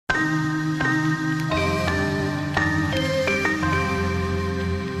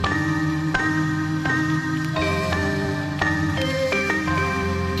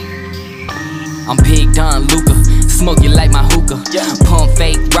Don Luca. Smoke you like my hookah. Pump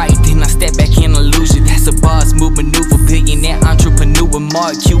fake right, then I step back in illusion. That's a boss move maneuver. Billionaire entrepreneur.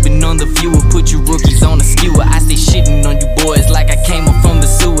 Mark Cuban on the viewer. Put you rookies on a skewer. I stay shitting on you boys like I came up from the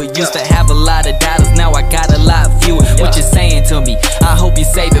sewer. Used to have a lot of dollars, now I got a lot fewer. What you saying to me? I hope you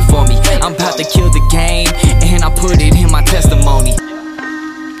save it for me. I'm about to kill the game, and I put it in my testimony.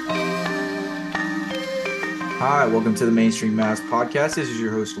 Hi, welcome to the Mainstream Mavs podcast. This is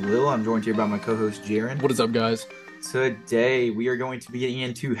your host, Will. I'm joined here by my co-host, Jaron. What is up, guys? Today, we are going to be getting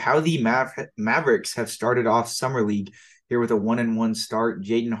into how the Mavericks have started off Summer League here with a 1-1 start.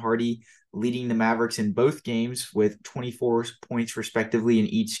 Jaden Hardy leading the Mavericks in both games with 24 points respectively in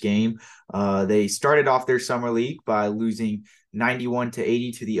each game. They started off their Summer League by losing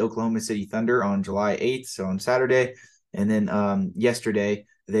 91-80 to the Oklahoma City Thunder on July 8th, so on Saturday. And then yesterday,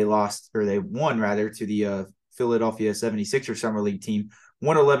 they won to the Philadelphia 76ers Summer League team,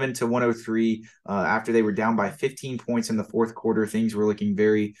 111-103 after they were down by 15 points in the fourth quarter. Things were looking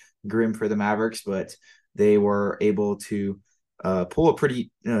very grim for the Mavericks, but they were able to pull a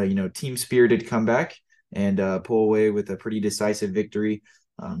pretty team-spirited comeback and pull away with a pretty decisive victory.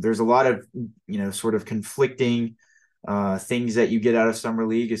 There's a lot of sort of conflicting things that you get out of Summer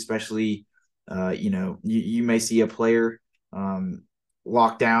League, especially you may see a player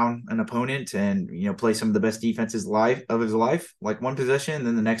lock down an opponent and play some of the best defenses of his life, like one possession, and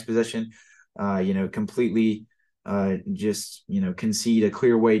then the next possession completely concede a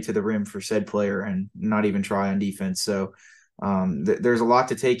clear way to the rim for said player and not even try on defense. So there's a lot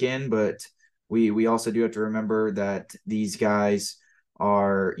to take in, but we also do have to remember that these guys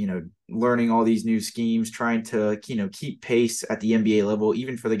are learning all these new schemes, trying to keep pace at the NBA level,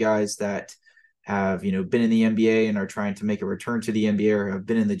 even for the guys that have been in the NBA and are trying to make a return to the NBA or have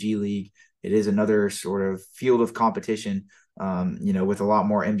been in the G League. It is another sort of field of competition, with a lot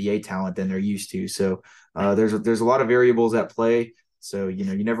more NBA talent than they're used to. So there's a lot of variables at play. So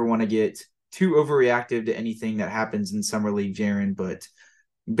you never want to get too overreactive to anything that happens in Summer League, Jaron. But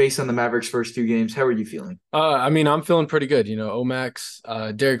based on the Mavericks' first two games, how are you feeling? I'm feeling pretty good.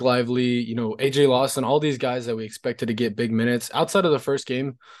 Omax, Derek Lively, AJ Lawson, all these guys that we expected to get big minutes outside of the first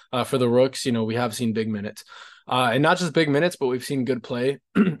game for the Rooks. We have seen big minutes, and not just big minutes, but we've seen good play.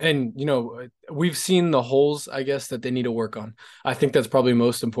 And we've seen the holes, I guess, that they need to work on. I think that's probably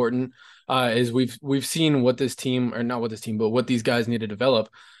most important. Is we've seen what this team, or not what this team, but what these guys need to develop.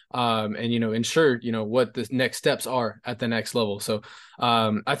 And ensure what the next steps are at the next level. So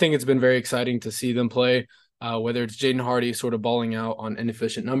I think it's been very exciting to see them play, whether it's Jaden Hardy sort of balling out on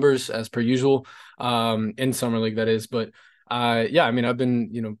inefficient numbers as per usual in Summer League, that is. But I've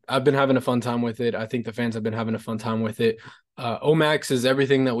been having a fun time with it. I think the fans have been having a fun time with it. Omax is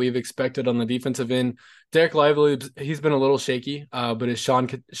everything that we've expected on the defensive end. Derek Lively, he's been a little shaky, but his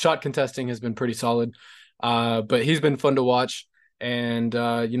shot contesting has been pretty solid. But he's been fun to watch. And,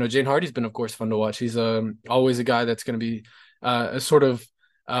 Jaden Hardy's been, of course, fun to watch. He's always a guy that's going to be a sort of,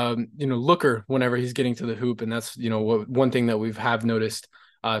 looker whenever he's getting to the hoop. And that's, one thing that we've noticed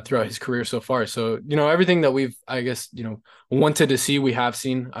throughout his career so far. So, everything that we've, I guess, wanted to see, we have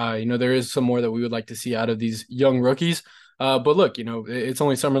seen. There is some more that we would like to see out of these young rookies. But look, it's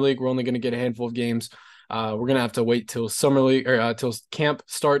only Summer League. We're only going to get a handful of games. We're going to have to wait till Summer League or till camp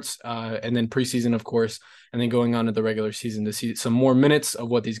starts and then preseason, of course, and then going on to the regular season to see some more minutes of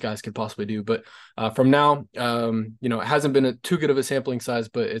what these guys could possibly do. But from now, it hasn't been too good of a sampling size,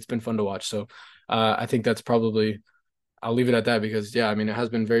 but it's been fun to watch. So I think that's probably, I'll leave it at that because, it has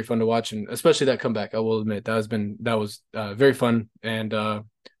been very fun to watch. And especially that comeback, I will admit that was very fun. And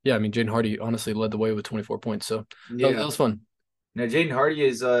Jaden Hardy honestly led the way with 24 points. So that was fun. Now, Jaden Hardy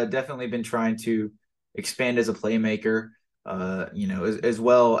has definitely been trying to expand as a playmaker, as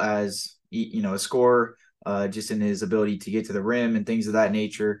well as, a scorer, just in his ability to get to the rim and things of that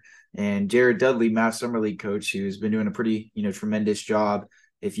nature. And Jared Dudley, Mavs Summer League coach, who's been doing a pretty, tremendous job.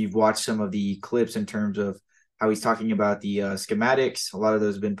 If you've watched some of the clips in terms of how he's talking about the schematics, a lot of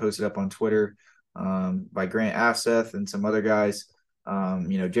those have been posted up on Twitter by Grant Afseth and some other guys.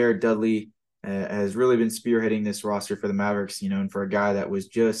 Jared Dudley has really been spearheading this roster for the Mavericks, and for a guy that was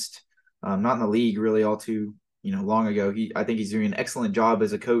just not in the league really all too, long ago. I think he's doing an excellent job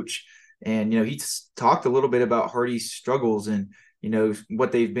as a coach. And, he's talked a little bit about Hardy's struggles and,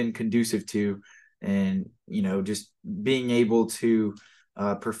 what they've been conducive to and, just being able to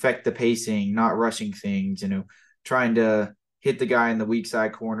perfect the pacing, not rushing things, trying to hit the guy in the weak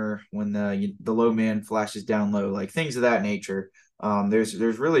side corner when the low man flashes down low, like things of that nature. There's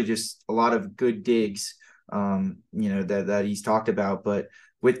really just a lot of good digs, that he's talked about. But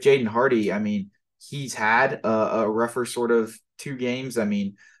with Jaden Hardy, he's had a rougher sort of two games.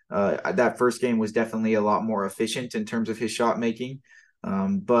 That first game was definitely a lot more efficient in terms of his shot making.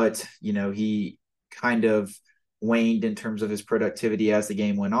 But, he kind of waned in terms of his productivity as the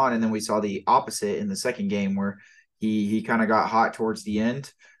game went on. And then we saw the opposite in the second game where he kind of got hot towards the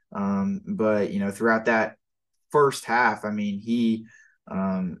end. But, throughout that first half, I mean, he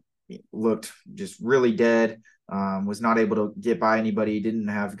looked just really dead, was not able to get by anybody, didn't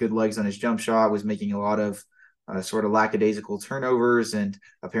have good legs on his jump shot, was making a lot of sort of lackadaisical turnovers. And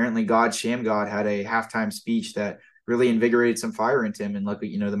apparently Sham God had a halftime speech that really invigorated some fire into him. And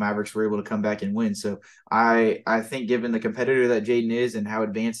luckily, the Mavericks were able to come back and win. So I think given the competitor that Jaden is and how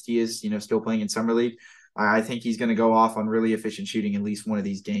advanced he is, still playing in Summer League, I think he's going to go off on really efficient shooting at least one of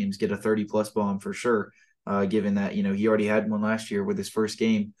these games, get a 30-plus bomb for sure, given that, he already had one last year with his first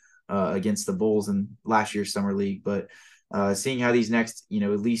game against the Bulls in last year's Summer League. But seeing how these next,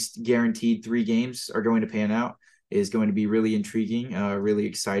 at least guaranteed 3 games are going to pan out is going to be really intriguing, really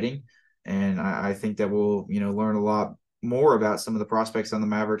exciting. And I think that we'll, learn a lot more about some of the prospects on the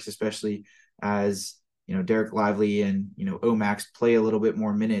Mavericks, especially as, Derek Lively and, Omax play a little bit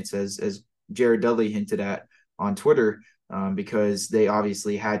more minutes, as Jared Dudley hinted at on Twitter, because they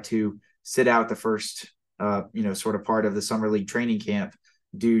obviously had to sit out the first, sort of part of the Summer League training camp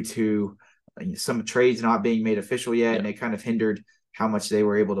due to some trades not being made official yet. And it kind of hindered how much they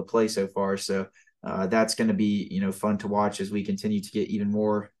were able to play so far. So that's going to be, fun to watch as we continue to get even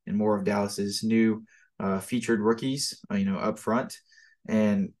more and more of Dallas's new featured rookies, up front.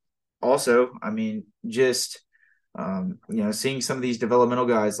 And also, I mean, just, seeing some of these developmental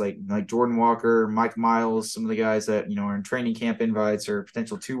guys like Jordan Walker, Mike Miles, some of the guys that, are in training camp invites or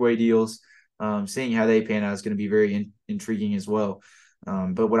potential 2-way deals, seeing how they pan out is going to be very intriguing as well.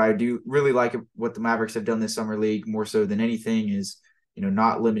 But what I do really like what the Mavericks have done this Summer League more so than anything is,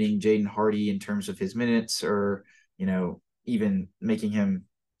 not limiting Jaden Hardy in terms of his minutes or, even making him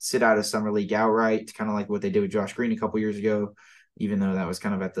sit out of Summer League outright, kind of like what they did with Josh Green a couple years ago, even though that was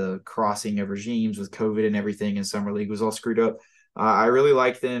kind of at the crossing of regimes with COVID and everything, and Summer League was all screwed up. I really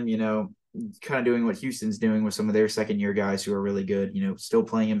like them, kind of doing what Houston's doing with some of their second-year guys who are really good, still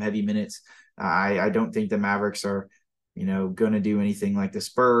playing them heavy minutes. I don't think the Mavericks are going to do anything like the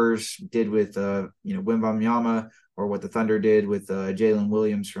Spurs did with, Wembanyama, or what the Thunder did with Jalen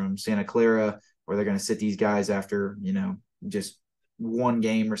Williams from Santa Clara, where they're going to sit these guys after, just one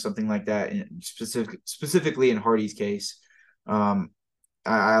game or something like that. And specifically in Hardy's case,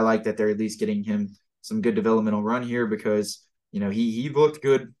 I like that they're at least getting him some good developmental run here because, he looked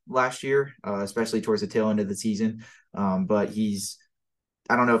good last year, especially towards the tail end of the season. But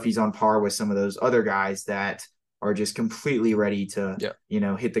I don't know if he's on par with some of those other guys that are just completely ready to,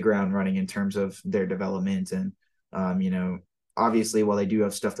 hit the ground running in terms of their development. And, obviously while they do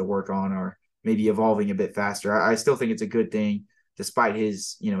have stuff to work on or maybe evolving a bit faster, I still think it's a good thing despite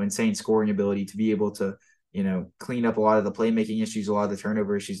his, insane scoring ability to be able to, clean up a lot of the playmaking issues, a lot of the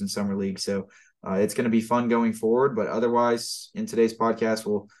turnover issues in Summer League. So it's going to be fun going forward. But otherwise, in today's podcast,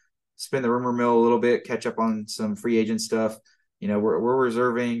 we'll spin the rumor mill a little bit, catch up on some free agent stuff. We're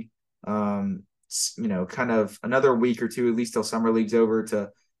reserving, kind of another week or two, at least till Summer League's over,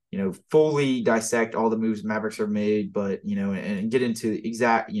 to, fully dissect all the moves Mavericks have made, but, and get into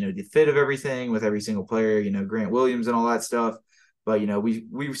exact, the fit of everything with every single player, Grant Williams and all that stuff. But,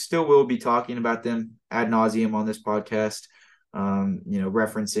 we still will be talking about them ad nauseum on this podcast,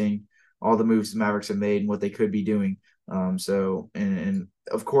 referencing all the moves the Mavericks have made and what they could be doing. And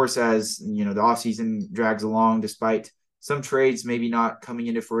of course, as, the offseason drags along, despite some trades maybe not coming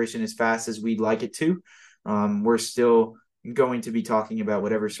into fruition as fast as we'd like it to, we're still going to be talking about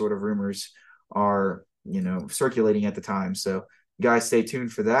whatever sort of rumors are, circulating at the time. So guys, stay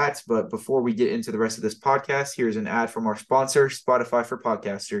tuned for that. But before we get into the rest of this podcast, here's an ad from our sponsor, Spotify for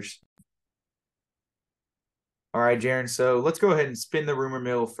Podcasters. All right, Jaron. So let's go ahead and spin the rumor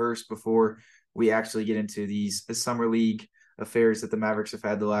mill first before we actually get into the Summer League affairs that the Mavericks have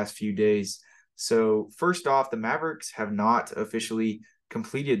had the last few days. So first off, the Mavericks have not officially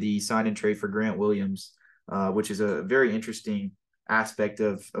completed the sign and trade for Grant Williams, which is a very interesting aspect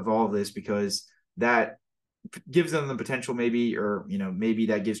of all of this because that gives them the potential maybe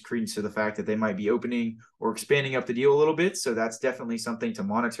that gives credence to the fact that they might be opening or expanding up the deal a little bit. So that's definitely something to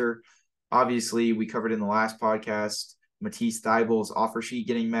monitor. Obviously, we covered in the last podcast Matisse Thybulle's offer sheet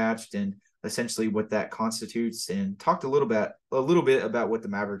getting matched and essentially what that constitutes, and talked a little bit about what the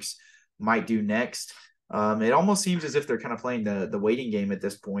Mavericks might do next. It almost seems as if they're kind of playing the waiting game at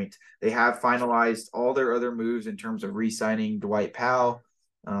this point. They have finalized all their other moves in terms of re-signing Dwight Powell,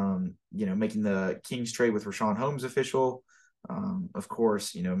 making the Kings trade with Rashawn Holmes official. Of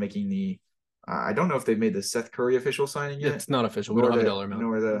course, making the I don't know if they've made the Seth Curry official signing yet. It's not official. We don't have a dollar amount.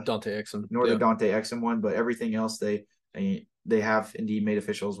 Nor the Dante Exum. the Dante Exum one, but everything else they have indeed made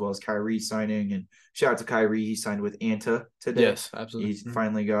official, as well as Kyrie signing. And shout out to Kyrie, he signed with Anta today. Yes, absolutely. He's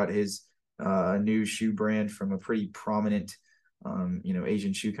finally got his new shoe brand from a pretty prominent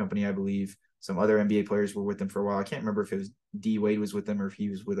Asian shoe company, I believe. Some other NBA players were with them for a while. I can't remember if it was D Wade was with them or if he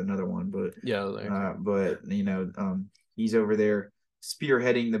was with another one, but he's over there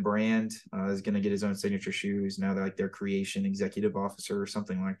spearheading the brand. Is going to get his own signature shoes now. They're like their creation executive officer or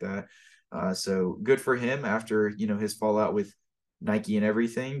something like that. So good for him after his fallout with Nike and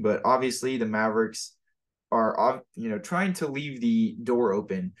everything. But obviously the Mavericks are trying to leave the door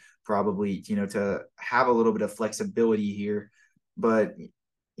open, probably to have a little bit of flexibility here. But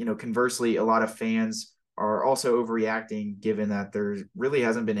conversely, a lot of fans are also overreacting, given that there really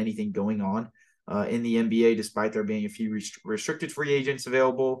hasn't been anything going on in the NBA, despite there being a few restricted free agents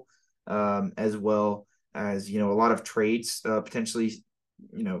available, as well as a lot of trades potentially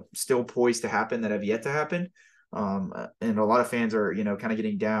still poised to happen that have yet to happen. And a lot of fans are kind of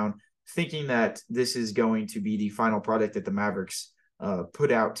getting down, thinking that this is going to be the final product that the Mavericks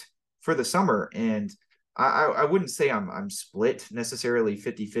put out for the summer. And I wouldn't say I'm split necessarily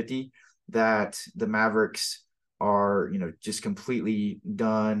 50-50 that the Mavericks are, just completely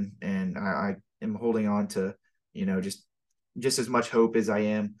done. And I am holding on to, just as much hope as I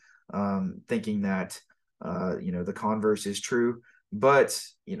am thinking that, the converse is true. But,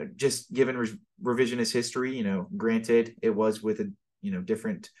 just given revisionist history, granted it was with a,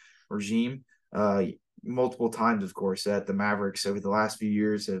 different regime multiple times, of course, that the Mavericks over the last few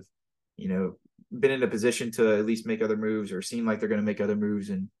years have, been in a position to at least make other moves or seem like they're going to make other moves.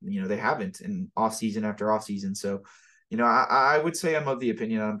 And, they haven't in off season after off season. So, I would say I'm of the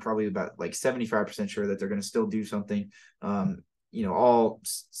opinion, I'm probably about like 75% sure that they're going to still do something. All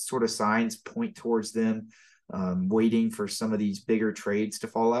sort of signs point towards them waiting for some of these bigger trades to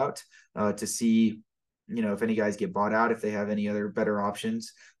fall out to see, if any guys get bought out, if they have any other better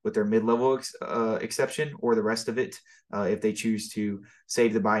options with their mid-level exception or the rest of it, if they choose to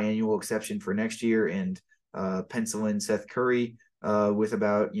save the biannual exception for next year and pencil in Seth Curry with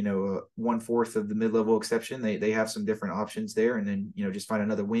about 1/4 of the mid-level exception. They have some different options there, and then just find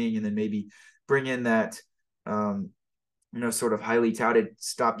another wing, and then maybe bring in that sort of highly touted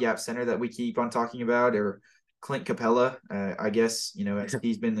stopgap center that we keep on talking about, or Clint Capella. I guess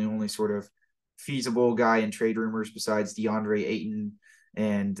he's been the only sort of feasible guy in trade rumors besides DeAndre Ayton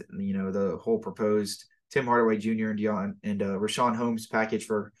and the whole proposed Tim Hardaway Jr. and Rashawn Holmes package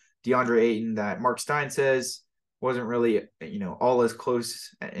for DeAndre Ayton that Mark Stein says wasn't really all as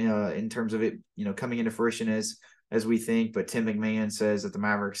close in terms of it coming into fruition as we think. But Tim McMahon says that the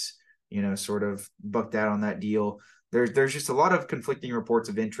Mavericks sort of bucked out on that deal. There's just a lot of conflicting reports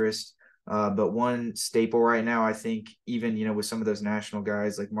of interest. But one staple right now, I think, even, with some of those national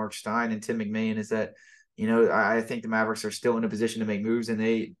guys like Mark Stein and Tim McMahon, is that, I think the Mavericks are still in a position to make moves. And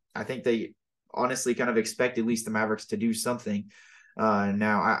I think they honestly kind of expect at least the Mavericks to do something.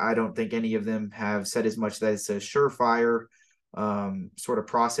 Now, I don't think any of them have said as much that it's a surefire sort of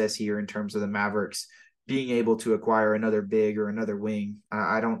process here in terms of the Mavericks being able to acquire another big or another wing.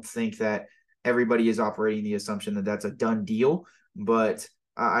 I don't think that everybody is operating the assumption that that's a done deal, but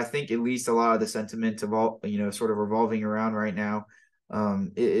I think at least a lot of the sentiment of all, sort of revolving around right now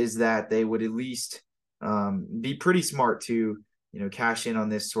is that they would at least be pretty smart to, cash in on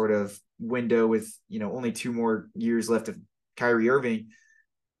this sort of window with, only 2 more years left of Kyrie Irving.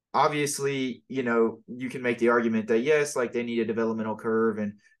 Obviously, you can make the argument that, yes, like they need a developmental curve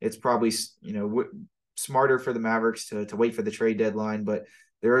and it's probably, smarter for the Mavericks to wait for the trade deadline. But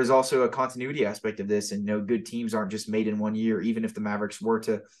there is also a continuity aspect of this, and good teams aren't just made in one year. Even if the Mavericks were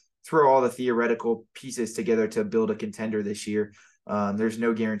to throw all the theoretical pieces together to build a contender this year, there's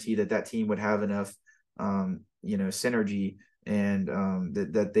no guarantee that team would have enough, synergy and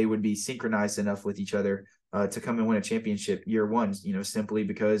that they would be synchronized enough with each other to come and win a championship year one. Simply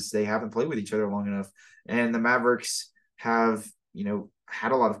because they haven't played with each other long enough. And the Mavericks have,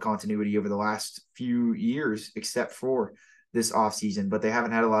 had a lot of continuity over the last few years, except for this offseason, but they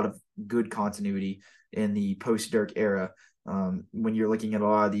haven't had a lot of good continuity in the post-Dirk era. When you're looking at a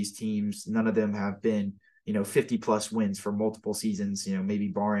lot of these teams, none of them have been, 50 plus wins for multiple seasons, maybe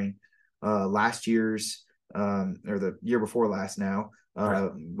barring last year's or the year before last now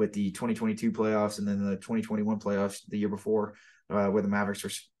with the 2022 playoffs and then the 2021 playoffs the year before where the Mavericks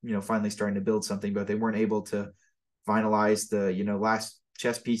were, finally starting to build something, but they weren't able to finalize the, last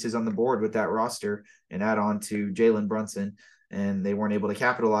chess pieces on the board with that roster and add on to Jalen Brunson, and they weren't able to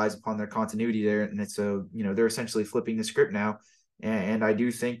capitalize upon their continuity there. And so, they're essentially flipping the script now And I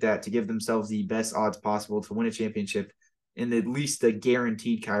do think that to give themselves the best odds possible to win a championship in at least the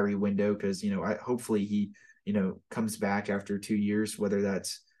guaranteed Kyrie window, because, hopefully he, comes back after 2 years, whether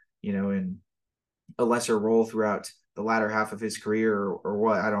that's, in a lesser role throughout the latter half of his career or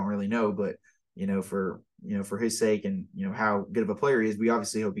what, I don't really know. But, for his sake and, how good of a player he is, we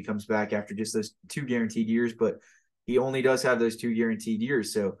obviously hope he comes back after just those 2 guaranteed years, but he only does have those 2 guaranteed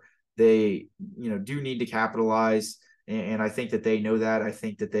years. So they, do need to capitalize. And I think that they know that. I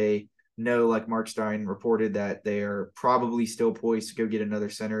think that they know, like Mark Stein reported, that they are probably still poised to go get another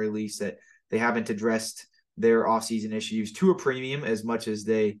center release, that they haven't addressed their offseason issues to a premium as much as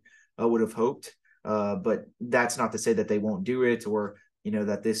they would have hoped. But that's not to say that they won't do it, or,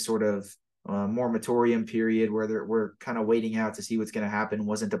 that this sort of moratorium period where we're kind of waiting out to see what's going to happen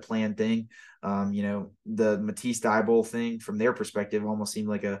wasn't a planned thing. The Matisse Thybulle thing from their perspective almost seemed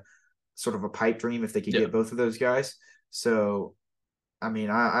like a sort of a pipe dream if they could get both of those guys. So, I mean,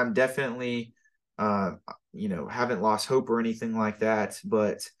 I'm definitely, haven't lost hope or anything like that,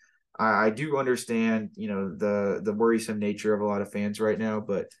 but I do understand, the worrisome nature of a lot of fans right now,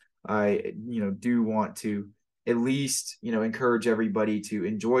 but I, do want to at least, encourage everybody to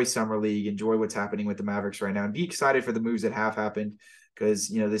enjoy Summer League, enjoy what's happening with the Mavericks right now, and be excited for the moves that have happened, because,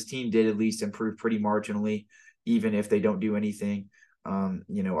 this team did at least improve pretty marginally, even if they don't do anything.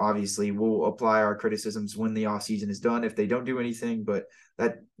 Obviously we'll apply our criticisms when the off season is done if they don't do anything, but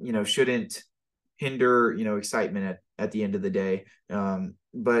that, shouldn't hinder, excitement at the end of the day.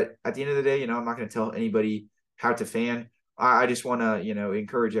 But at the end of the day, I'm not going to tell anybody how to fan. I just want to,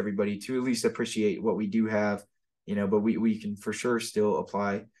 encourage everybody to at least appreciate what we do have, but we can for sure still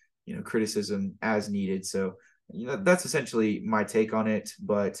apply, criticism as needed. So, that's essentially my take on it.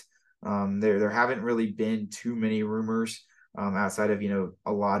 But there haven't really been too many rumors outside of,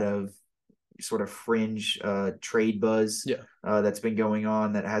 a lot of sort of fringe trade buzz that's been going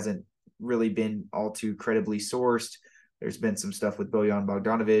on that hasn't really been all too credibly sourced. There's been some stuff with Bojan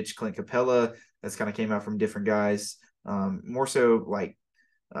Bogdanovic, Clint Capella that's kind of came out from different guys, more so like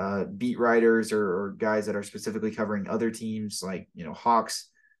beat writers or guys that are specifically covering other teams, like, Hawks,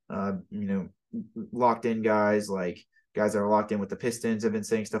 locked in guys, like guys that are locked in with the Pistons have been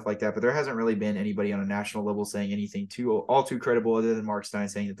saying stuff like that. But there hasn't really been anybody on a national level saying anything all too credible, other than Mark Stein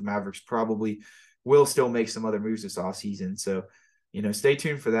saying that the Mavericks probably will still make some other moves this offseason. So, stay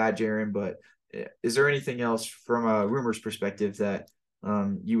tuned for that, Jaron. But is there anything else from a rumors perspective that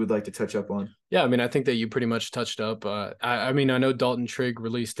you would like to touch up on? Yeah, I mean, I think that you pretty much touched up. I mean, I know Dalton Trigg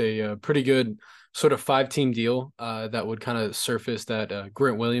released a pretty good sort of 5-team deal that would kind of surface that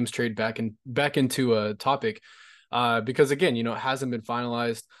Grant Williams trade back into a topic because, again, it hasn't been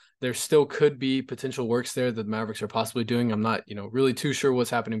finalized. There still could be potential works there that the Mavericks are possibly doing. I'm not, really too sure what's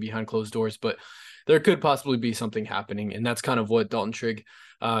happening behind closed doors, but there could possibly be something happening. And that's kind of what Dalton Trigg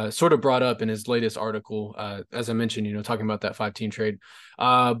sort of brought up in his latest article, as I mentioned, talking about that 5-team trade.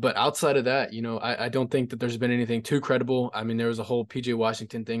 But outside of that, I don't think that there's been anything too credible. I mean, there was a whole PJ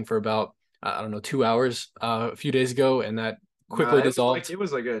Washington thing for about, 2 hours a few days ago, and that quickly dissolved. It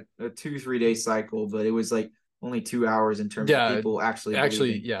was like a 2-3 day cycle, but it was like only 2 hours in terms of people actually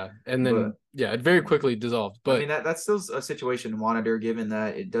believing. Yeah. And then, it very quickly dissolved. But I mean, that's still a situation to monitor, given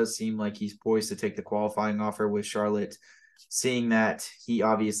that it does seem like he's poised to take the qualifying offer with Charlotte, seeing that he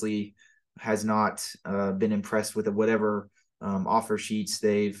obviously has not been impressed with whatever offer sheets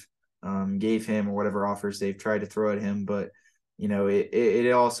they've gave him or whatever offers they've tried to throw at him. But,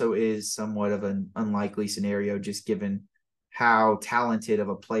 it also is somewhat of an unlikely scenario, just given how talented of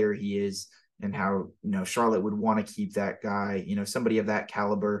a player he is and how, Charlotte would want to keep that guy, somebody of that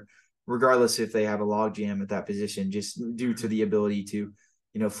caliber, regardless if they have a logjam at that position, just due to the ability to,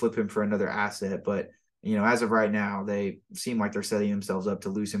 flip him for another asset. But, as of right now, they seem like they're setting themselves up to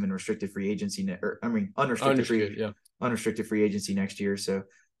lose him in restricted free agency, unrestricted free agency next year. So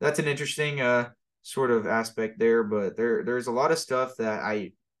that's an interesting sort of aspect there. But there's a lot of stuff that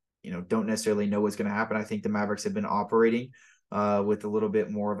I, don't necessarily know what's going to happen. I think the Mavericks have been operating with a little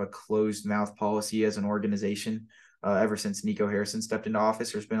bit more of a closed mouth policy as an organization. Ever since Nico Harrison stepped into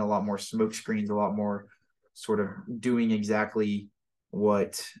office, there's been a lot more smoke screens, a lot more sort of doing exactly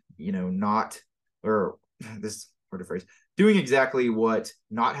what, doing exactly what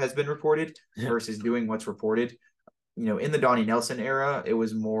not has been reported versus doing what's reported. In the Donnie Nelson era, it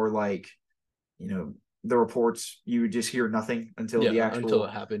was more like, the reports, you would just hear nothing until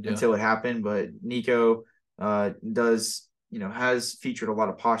it happened. But Nico does, has featured a lot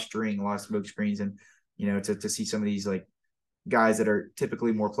of posturing, a lot of smoke screens, and, to see some of these like guys that are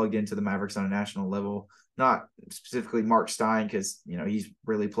typically more plugged into the Mavericks on a national level, not specifically Mark Stein, because, he's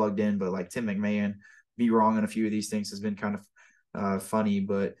really plugged in, but like Tim McMahon be wrong on a few of these things has been kind of funny.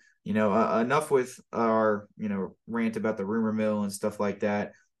 But enough with our rant about the rumor mill and stuff like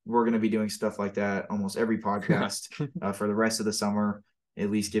that. We're going to be doing stuff like that almost every podcast for the rest of the summer,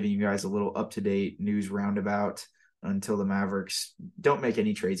 at least giving you guys a little up to date news roundabout until the Mavericks don't make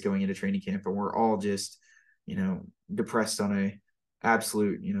any trades going into training camp, and we're all just depressed on a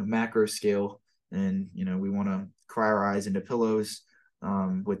absolute macro scale, and we want to cry our eyes into pillows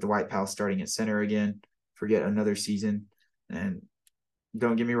with the White Pals starting at center again, forget another season. And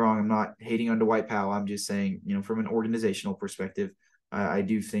don't get me wrong, I'm not hating on Dwight Powell. I'm just saying, from an organizational perspective, I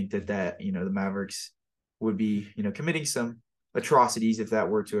do think that the Mavericks would be, committing some atrocities if that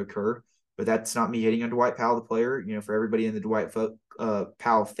were to occur. But that's not me hating on Dwight Powell, the player. For everybody in the Dwight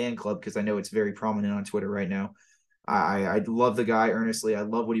Powell fan club, because I know it's very prominent on Twitter right now. I love the guy earnestly. I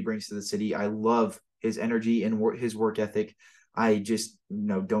love what he brings to the city. I love his energy and his work ethic. I just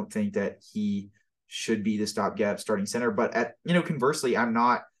don't think that he should be the stopgap starting center. But conversely, I'm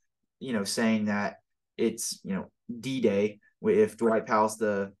not saying that it's D-Day if Dwight Powell's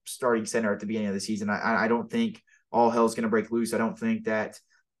the starting center at the beginning of the season. I don't think all hell's going to break loose. I don't think that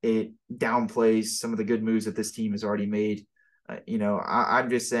it downplays some of the good moves that this team has already made. I'm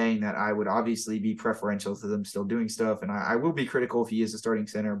just saying that I would obviously be preferential to them still doing stuff, and I will be critical if he is a starting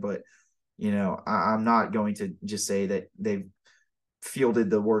center, but I'm not going to just say that they've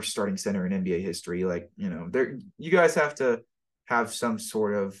fielded the worst starting center in NBA history. You guys have to have some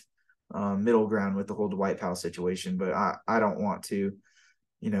sort of middle ground with the whole Dwight Powell situation, but I don't want to,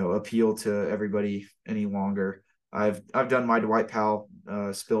 appeal to everybody any longer. I've done my Dwight Powell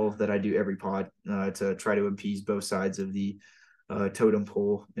spill that I do every pod to try to appease both sides of the totem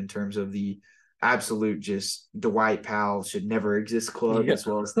pole in terms of the absolute just Dwight Powell should never exist club, as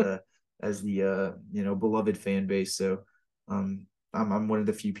well as the beloved fan base. So I'm one of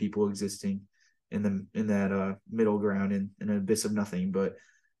the few people existing in that middle ground in an abyss of nothing. But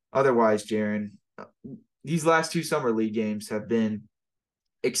otherwise, Jaron, these last two summer league games have been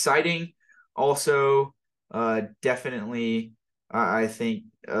exciting. Also, definitely, I think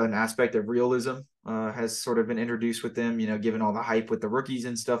an aspect of realism has sort of been introduced with them, given all the hype with the rookies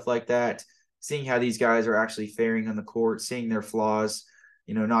and stuff like that, seeing how these guys are actually faring on the court, seeing their flaws,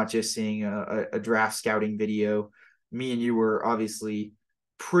 not just seeing a draft scouting video. Me and you were obviously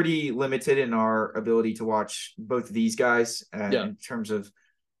pretty limited in our ability to watch both of these guys in terms of,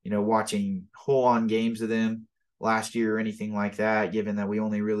 watching whole on games of them last year or anything like that, given that we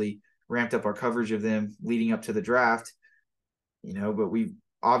only really ramped up our coverage of them leading up to the draft, but we've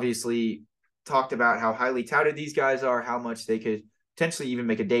obviously talked about how highly touted these guys are, how much they could potentially even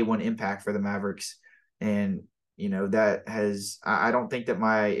make a day one impact for the Mavericks. And, I don't think that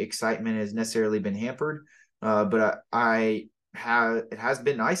my excitement has necessarily been hampered, but it has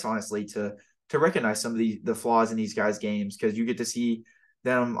been nice, honestly, to recognize some of the flaws in these guys' games, because you get to see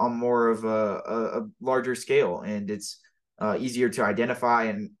them on more of a larger scale, and it's easier to identify,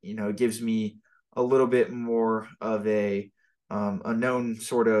 and it gives me a little bit more of a known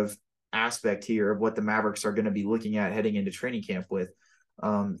sort of aspect here of what the Mavericks are going to be looking at heading into training camp with.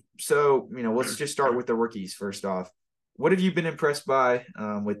 So let's just start with the rookies first off. What have you been impressed by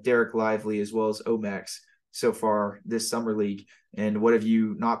with Derek Lively as well as Omax so far this summer league, and what have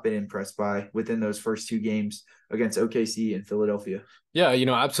you not been impressed by within those first two games against OKC and Philadelphia? Yeah,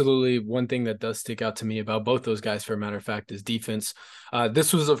 absolutely. One thing that does stick out to me about both those guys, for a matter of fact, is defense.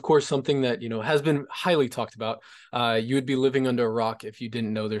 This was, of course, something that, has been highly talked about. You would be living under a rock if you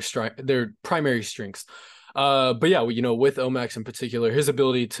didn't know their primary strengths. But yeah, with Omax in particular, his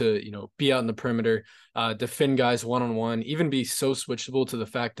ability to, be out in the perimeter, defend guys one-on-one, even be so switchable to the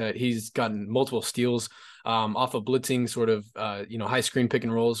fact that he's gotten multiple steals off of blitzing sort of, high screen pick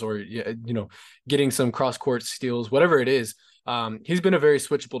and rolls, or, getting some cross court steals, whatever it is. He's been a very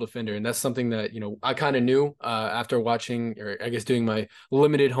switchable defender, and that's something that, I kind of knew after watching, or I guess doing my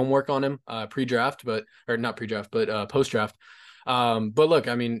limited homework on him pre-draft, or not pre-draft, but post-draft. But look,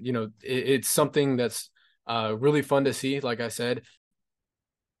 I mean, it's something that's really fun to see, like I said.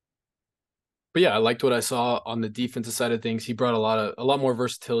 But yeah, I liked what I saw on the defensive side of things. He brought a lot more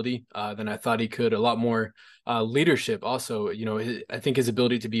versatility than I thought he could. A lot more leadership. Also, I think his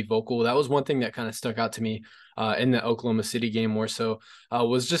ability to be vocal. That was one thing that kind of stuck out to me in the Oklahoma City game more so.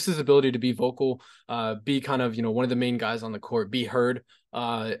 Was just his ability to be vocal, be kind of one of the main guys on the court, be heard.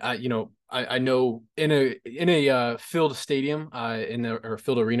 I know in a filled stadium, or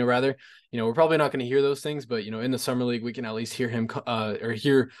filled arena rather, we're probably not going to hear those things, but in the summer league we can at least hear him or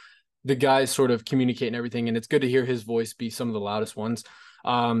hear the guys sort of communicate and everything, and it's good to hear his voice be some of the loudest ones.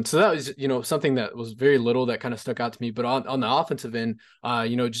 So that was, something that was very little that kind of stuck out to me. But on the offensive end,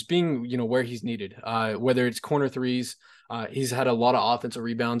 just being, where he's needed, whether it's corner threes, he's had a lot of offensive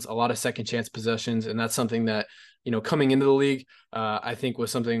rebounds, a lot of second chance possessions. And that's something that, coming into the league, I think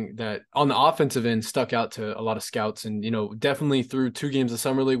was something that on the offensive end stuck out to a lot of scouts. And, definitely through 2 games of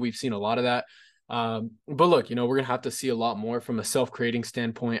summer league, we've seen a lot of that. But look, we're going to have to see a lot more from a self-creating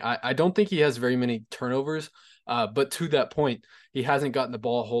standpoint. I don't think he has very many turnovers, but to that point, he hasn't gotten the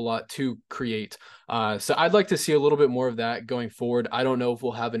ball a whole lot to create. So I'd like to see a little bit more of that going forward. I don't know if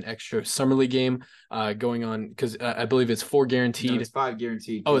we'll have an extra summer league game going on because I believe it's 4 guaranteed. No, it's 5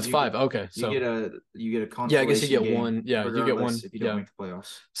 guaranteed. Oh, it's 5. Okay, so you get a consolation. Yeah, I guess you get game one. Yeah, you get one. if you don't make the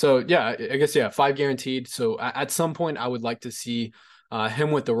playoffs. So yeah, I guess 5 guaranteed. So at some point, I would like to see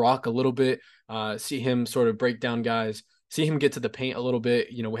him with the rock a little bit. See him sort of break down guys. See him get to the paint a little bit.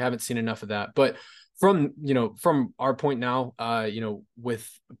 We haven't seen enough of that, but from our point now, with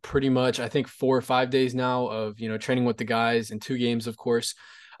pretty much, I think 4 or 5 days now of, training with the guys and 2 games, of course,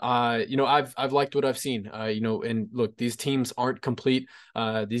 I've liked what I've seen, and look, these teams aren't complete.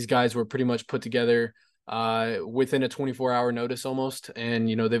 These guys were pretty much put together, within a 24-hour notice almost. And,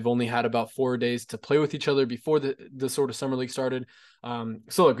 they've only had about 4 days to play with each other before the sort of summer league started.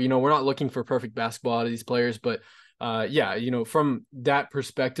 So look, we're not looking for perfect basketball out of these players, but from that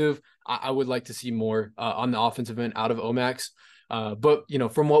perspective, I would like to see more on the offensive end out of Omax. But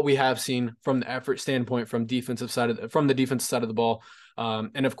from what we have seen from the effort standpoint, from the defensive side of the ball,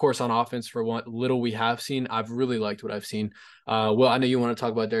 and of course on offense, for what little we have seen, I've really liked what I've seen. Well, I know you want to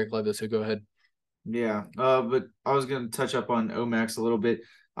talk about Derek Lively, so go ahead. Yeah, but I was going to touch up on Omax a little bit.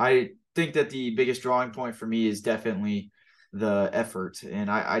 I think that the biggest drawing point for me is definitely the effort, and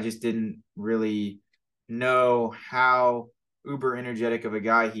I just didn't really know how uber energetic of a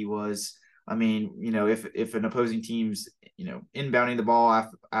guy he was. I mean, if an opposing team's, inbounding the ball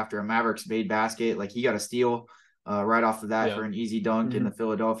after a Mavericks made basket, like he got a steal right off of that for an easy dunk in the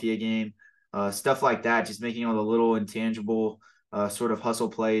Philadelphia game. Stuff like that, just making all the little intangible sort of hustle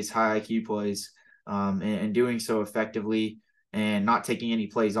plays, high IQ plays, and doing so effectively and not taking any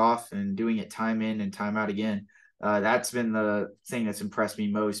plays off and doing it time in and time out again. That's been the thing that's impressed me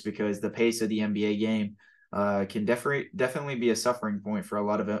most, because the pace of the NBA game can definitely be a suffering point for a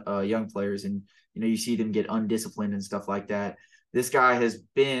lot of young players. And, you see them get undisciplined and stuff like that. This guy has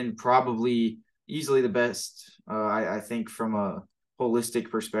been probably easily the best, I think, from a holistic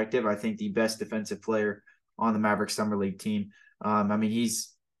perspective. I think the best defensive player on the Mavericks Summer League team.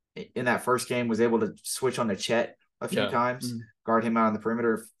 He's in that first game was able to switch on to Chet a few times, guard him out on the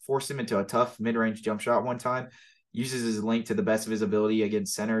perimeter, force him into a tough mid-range jump shot one time, uses his length to the best of his ability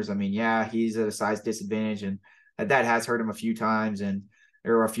against centers. He's at a size disadvantage, and that has hurt him a few times. And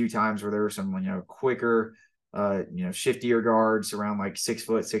there were a few times where there were some, quicker, shiftier guards around like 6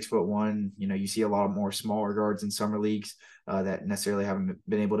 foot, 6'1". You see a lot more smaller guards in summer leagues that necessarily haven't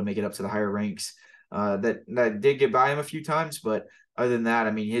been able to make it up to the higher ranks. That did get by him a few times, but other than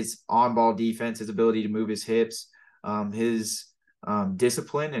that, his on-ball defense, his ability to move his hips, his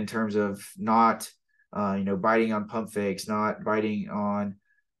discipline in terms of not, biting on pump fakes, not biting on,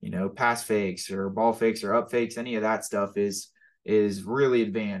 pass fakes or ball fakes or up fakes, any of that stuff is really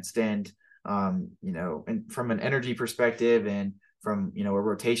advanced. And, and from an energy perspective and from, a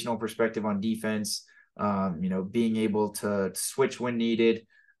rotational perspective on defense, being able to switch when needed.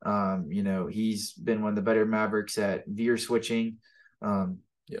 He's been one of the better Mavericks at veer switching.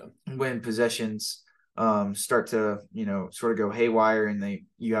 When possessions start to, sort of go haywire and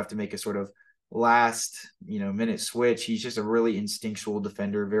you have to make a sort of last, minute switch. He's just a really instinctual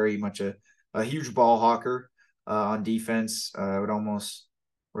defender, very much a huge ball hawker on defense. I would almost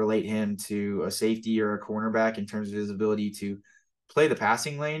relate him to a safety or a cornerback in terms of his ability to play the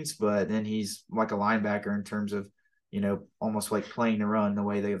passing lanes, but then he's like a linebacker in terms of, almost like playing the run, the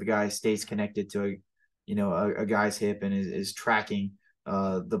way the guy stays connected to a guy's hip and is tracking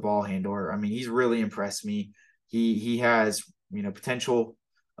the ball handler. He's really impressed me. He has, potential,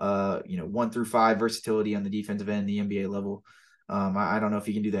 1 through 5 versatility on the defensive end, the NBA level. I don't know if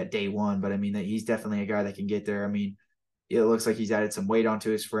he can do that day one, but that he's definitely a guy that can get there. It looks like he's added some weight onto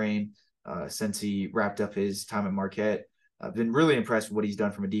his frame since he wrapped up his time at Marquette. I've been really impressed with what he's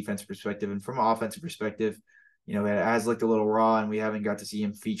done from a defensive perspective, and from an offensive perspective. It has looked a little raw, and we haven't got to see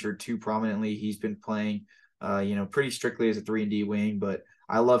him featured too prominently. He's been playing, pretty strictly as a 3-and-D wing, but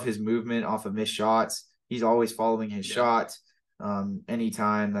I love his movement off of missed shots. He's always following his shot.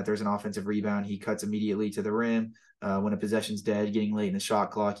 Anytime that there's an offensive rebound, he cuts immediately to the rim. When a possession's dead, getting late in the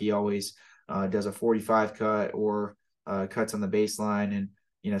shot clock, he always does a 45 cut or cuts on the baseline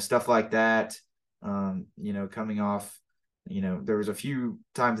and, stuff like that. Coming off, there was a few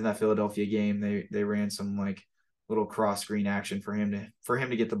times in that Philadelphia game they ran some like little cross screen action for him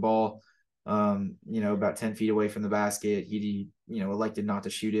to get the ball, about 10 feet away from the basket. He elected not to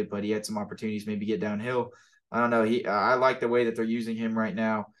shoot it, but he had some opportunities maybe get downhill. I don't know. I like the way that they're using him right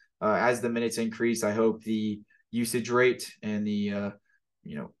now. As the minutes increase, I hope the usage rate and the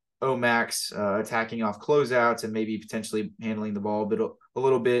Omax attacking off closeouts and maybe potentially handling the ball a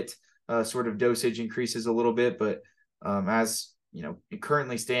little bit, sort of dosage increases a little bit. But as it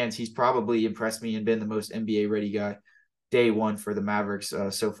currently stands, he's probably impressed me and been the most NBA ready guy day one for the Mavericks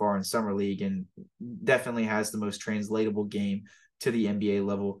so far in summer league, and definitely has the most translatable game to the NBA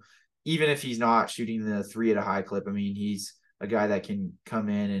level. Even if he's not shooting the three at a high clip, I mean, he's a guy that can come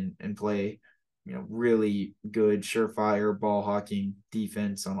in and play, really good, surefire ball hawking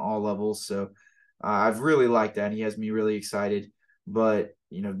defense on all levels. So I've really liked that. And he has me really excited. But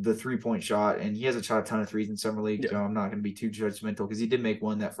the 3-point shot, and he hasn't shot a ton of threes in summer league, so I'm not going to be too judgmental because he did make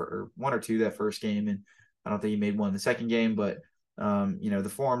one or two that first game, and I don't think he made one the second game. But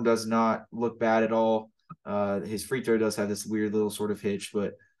the form does not look bad at all. His free throw does have this weird little sort of hitch,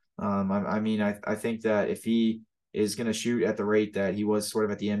 but I think that if he is going to shoot at the rate that he was sort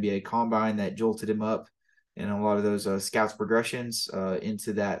of at the NBA Combine, that jolted him up in a lot of those scouts progressions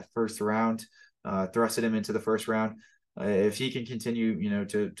into that first round, thrusted him into the first round. If he can continue,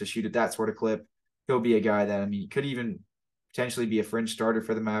 to shoot at that sort of clip, he'll be a guy that, could even potentially be a fringe starter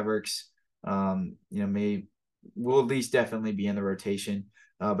for the Mavericks. Will at least definitely be in the rotation.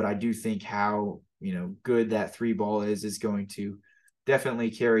 But I do think how, good that three ball is going to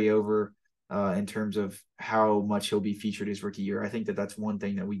definitely carry over in terms of how much he'll be featured his rookie year. I think that's one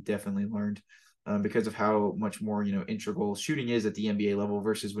thing that we definitely learned because of how much more, integral shooting is at the NBA level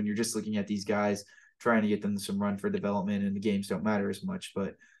versus when you're just looking at these guys trying to get them some run for development and the games don't matter as much.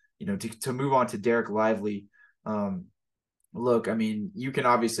 But, to move on to Derek Lively, look, you can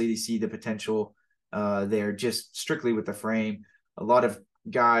obviously see the potential there just strictly with the frame. A lot of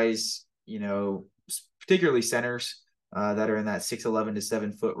guys, particularly centers that are in that 6'11" to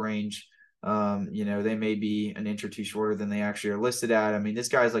 7 foot range, they may be an inch or two shorter than they actually are listed at. This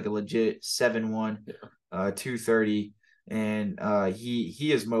guy's like a legit 7'1", 230, and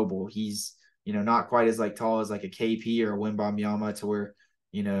he is mobile. He's not quite as like tall as like a KP or a Wembanyama to where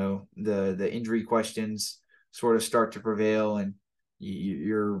the injury questions sort of start to prevail and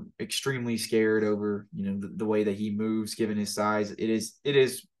you're extremely scared over the way that he moves given his size. It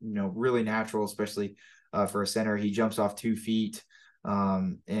is really natural, especially for a center. He jumps off 2 feet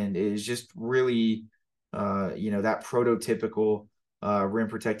and is just really that prototypical rim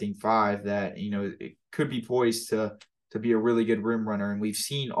protecting five that it could be poised to be a really good rim runner. And we've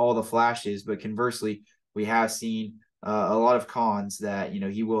seen all the flashes, but conversely, we have seen a lot of cons that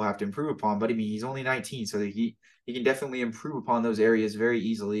he will have to improve upon. But he's only 19, so that he can definitely improve upon those areas very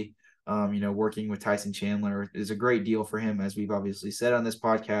easily. Working with Tyson Chandler is a great deal for him, as we've obviously said on this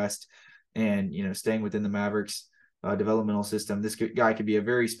podcast. And staying within the Mavericks developmental system, this guy could be a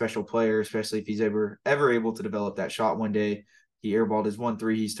very special player, especially if he's ever able to develop that shot one day. He airballed his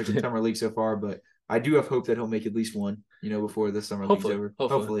 1-3. He's took the summer league so far, but I do have hope that he'll make at least one, before the summer league's over.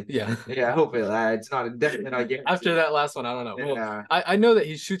 Hopefully. Yeah. Yeah, hopefully. It's not a definite idea. After that last one, I don't know. Yeah. Well, I know that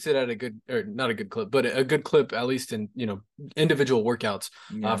he shoots it at a good, or not a good clip, but a good clip, at least in, individual workouts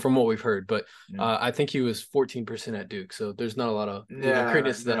from what we've heard. But I think he was 14% at Duke. So there's not a lot of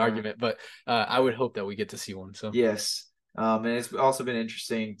credence to that argument, but I would hope that we get to see one. So yes. And it's also been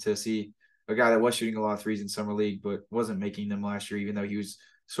interesting to see a guy that was shooting a lot of threes in summer league, but wasn't making them last year, even though he was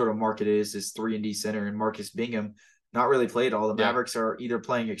sort of marketed as this 3-and-D center, and Marcus Bingham not really played all. The Mavericks are either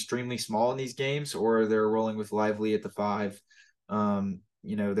playing extremely small in these games or they're rolling with Lively at the 5.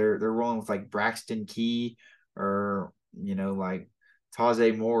 They're rolling with like Braxton Key or like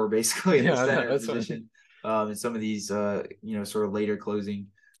Tajay Moore basically in the center position. In some of these sort of later closing.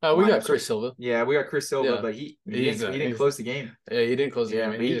 We got Chris Silva. Yeah, we got Chris Silva, but he didn't close the game. Yeah, he didn't close the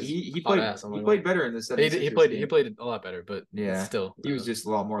game. He played better in the 76ers He played a lot better, but still he was just a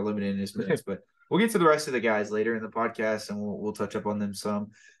lot more limited in his minutes. But we'll get to the rest of the guys later in the podcast, and we'll touch up on them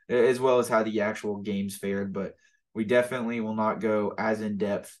some, as well as how the actual games fared. But we definitely will not go as in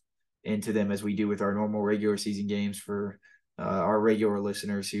depth into them as we do with our normal regular season games for our regular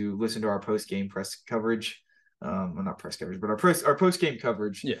listeners who listen to our post game press coverage. Well, not press coverage, but our post game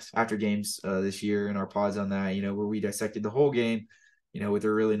coverage after games this year, and our pods on that, where we dissected the whole game, with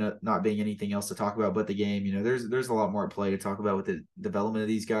there really not being anything else to talk about but the game. There's a lot more at play to talk about with the development of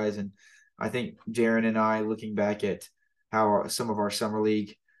these guys. And I think Jaron and I, looking back at how some of our summer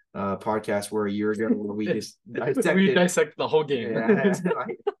league podcasts were a year ago, where we just dissected the whole game.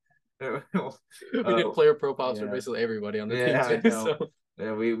 We did player profiles for yeah. basically everybody on the Yeah, I team too. know. So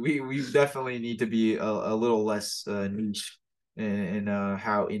Yeah, we definitely need to be a little less niche in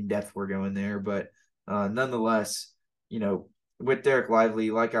how in depth we're going there, but nonetheless, you know, with Derek Lively,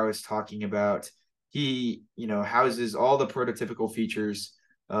 like I was talking about, he houses all the prototypical features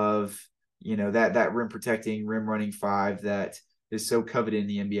of that rim protecting, rim running five that is so coveted in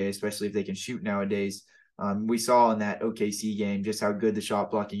the NBA, especially if they can shoot nowadays. We saw in that OKC game just how good the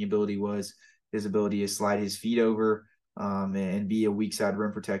shot blocking ability was, his ability to slide his feet over and be a weak side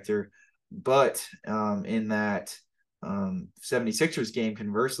rim protector. But in that 76ers game,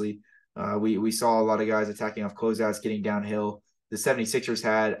 conversely, we saw a lot of guys attacking off closeouts, getting downhill. The 76ers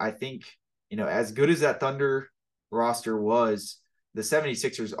had, I think, as good as that Thunder roster was, the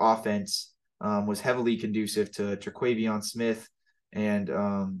 76ers offense was heavily conducive to Traquavion Smith and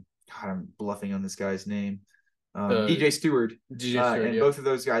God, I'm bluffing on this guy's name. DJ Stewart. DJ Stewart, And yep. both of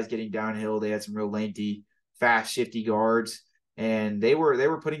those guys getting downhill, they had some real lengthy, fast, shifty guards, and they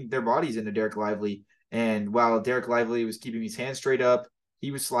were putting their bodies into Derek Lively. And while Derek Lively was keeping his hands straight up,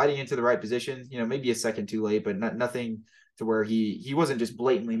 he was sliding into the right position. Maybe a second too late, but nothing to where he wasn't just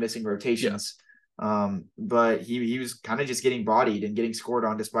blatantly missing rotations. Yeah. But he was kind of just getting bodied and getting scored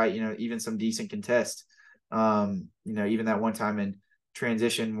on, despite even some decent contest. Even that one time in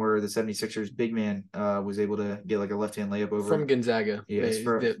transition where the 76ers big man was able to get like a left-hand layup over from Gonzaga. Yes,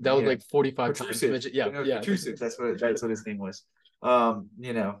 that was like 45 times. Yeah, yeah. Petrusic, that's what his name was.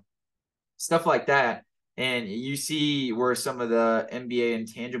 Stuff like that. And you see where some of the NBA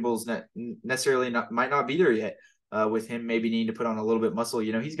intangibles might not be there yet. With him maybe needing to put on a little bit muscle.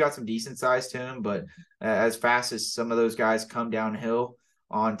 He's got some decent size to him, but as fast as some of those guys come downhill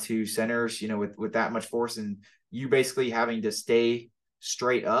onto centers, with that much force, and you basically having to stay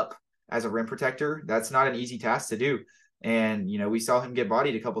straight up as a rim protector, that's not an easy task to do. And we saw him get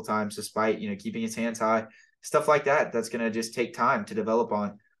bodied a couple times despite keeping his hands high. Stuff like that, that's going to just take time to develop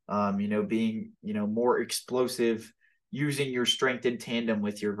on. Being more explosive, using your strength in tandem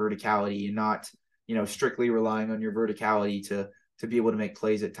with your verticality, and not strictly relying on your verticality to be able to make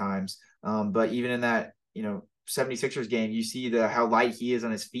plays at times. But even in that 76ers game, you see how light he is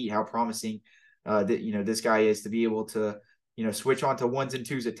on his feet, how promising that this guy is to be able to switch on to ones and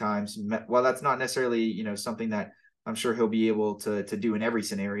twos at times. Well, that's not necessarily something that I'm sure he'll be able to do in every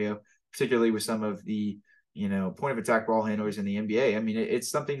scenario, particularly with some of the point of attack ball handlers in the NBA. I mean, it's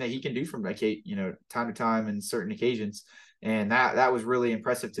something that he can do from time to time in certain occasions, and that was really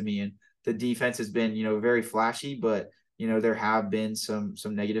impressive to me. And the defense has been very flashy, but there have been some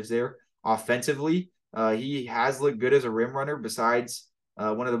negatives there. Offensively, he has looked good as a rim runner. Besides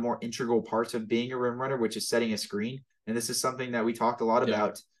one of the more integral parts of being a rim runner, which is setting a screen, and this is something that we talked a lot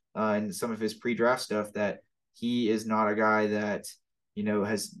about in some of his pre-draft stuff, that he is not a guy that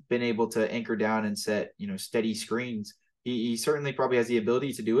has been able to anchor down and set, steady screens. He certainly probably has the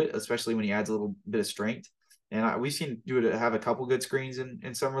ability to do it, especially when he adds a little bit of strength. And we've seen have a couple good screens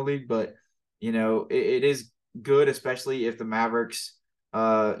in summer league, but it is good, especially if the Mavericks,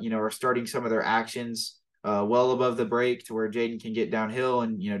 are starting some of their actions well above the break to where Jaden can get downhill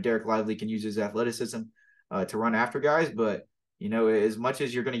and Derek Lively can use his athleticism to run after guys. But as much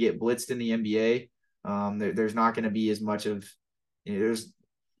as you're going to get blitzed in the NBA, there's not going to be as much of there's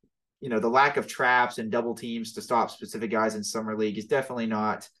the lack of traps and double teams to stop specific guys in summer league is definitely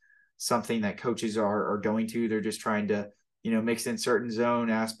not something that coaches are going to. They're just trying to mix in certain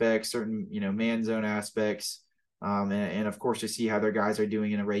zone aspects, certain man zone aspects, and of course to see how their guys are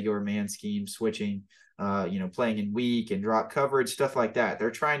doing in a regular man scheme, switching, playing in weak and drop coverage, stuff like that.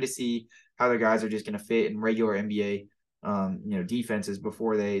 They're trying to see how their guys are just going to fit in regular NBA defenses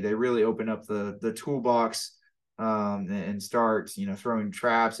before they really open up the toolbox and start throwing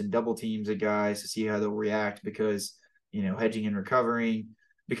traps and double teams at guys to see how they'll react, because hedging and recovering.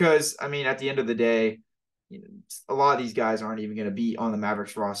 Because I mean, at the end of the day, a lot of these guys aren't even going to be on the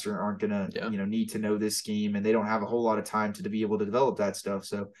Mavericks roster, aren't going to need to know this scheme, and they don't have a whole lot of time to be able to develop that stuff.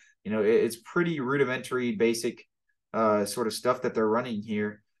 So it's pretty rudimentary, basic sort of stuff that they're running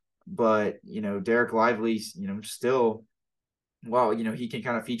here. But Derek Lively, still, while he can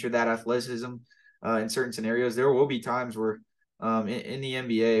kind of feature that athleticism in certain scenarios, there will be times where in the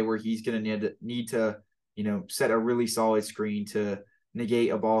NBA where he's going to need to set a really solid screen to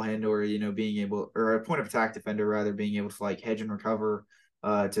negate a ball handler, being able, or a point of attack defender rather, being able to like hedge and recover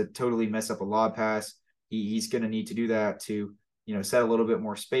to totally mess up a lob pass. He's going to need to do that to set a little bit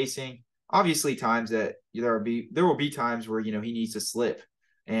more spacing. Obviously, times that there will be times where he needs to slip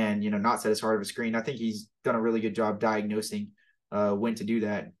and not set as hard of a screen. I think he's done a really good job diagnosing when to do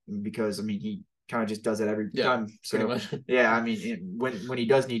that, because I mean he kind of just does it every time. pretty So much. yeah, I mean, when he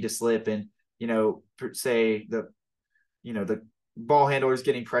does need to slip and say the ball handler is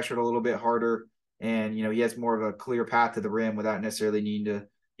getting pressured a little bit harder, and he has more of a clear path to the rim without necessarily needing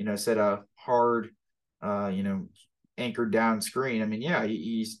to set a hard anchored down screen. I mean, yeah,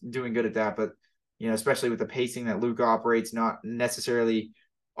 he's doing good at that, but especially with the pacing that Luka operates, not necessarily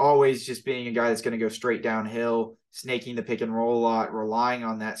always just being a guy that's going to go straight downhill, snaking the pick and roll a lot, relying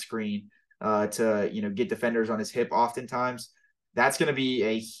on that screen to get defenders on his hip oftentimes. That's going to be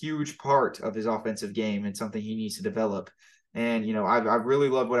a huge part of his offensive game and something he needs to develop. And I've really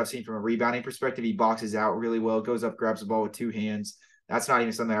loved what I've seen from a rebounding perspective. He boxes out really well, goes up, grabs the ball with two hands. That's not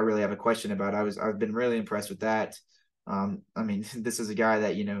even something I really have a question about. I've been really impressed with that. I mean, this is a guy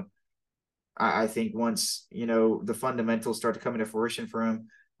that I think once the fundamentals start to come into fruition for him,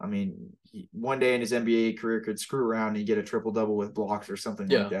 I mean, one day in his NBA career could screw around and get a triple double with blocks or something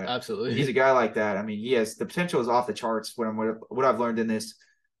like that. Absolutely. He's a guy like that. I mean, he has the potential is off the charts. What I've learned in this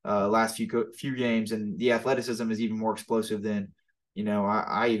last few games, and the athleticism is even more explosive than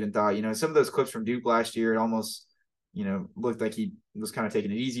I even thought. Some of those clips from Duke last year, it almost looked like he was kind of taking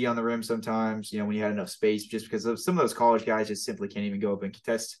it easy on the rim sometimes. When he had enough space, just because of some of those college guys just simply can't even go up and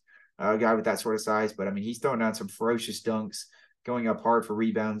contest a guy with that sort of size. But I mean, he's throwing down some ferocious dunks, going up hard for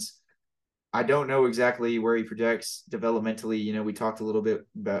rebounds. I don't know exactly where he projects developmentally. We talked a little bit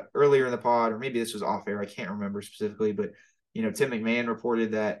about earlier in the pod, or maybe this was off air. I can't remember specifically, but Tim McMahon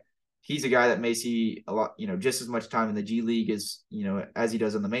reported that he's a guy that may see a lot, just as much time in the G League as he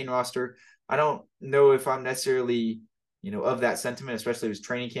does on the main roster. I don't know if I'm necessarily, of that sentiment, especially his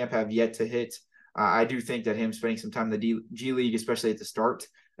training camp have yet to hit. I do think that him spending some time in the G League, especially at the start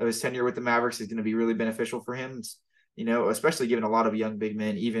of his tenure with the Mavericks, is going to be really beneficial for him. Especially given a lot of young big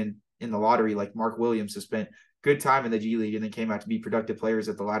men, even in the lottery, like Mark Williams, has spent good time in the G League and then came out to be productive players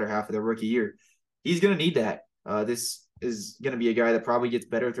at the latter half of their rookie year. He's going to need that. This is going to be a guy that probably gets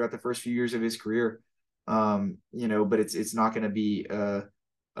better throughout the first few years of his career. But it's not going to be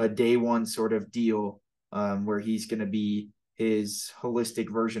a day one sort of deal where he's going to be his holistic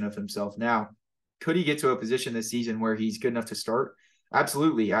version of himself. Now, could he get to a position this season where he's good enough to start?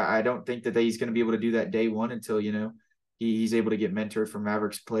 Absolutely. I don't think that he's going to be able to do that day one until, he's able to get mentored from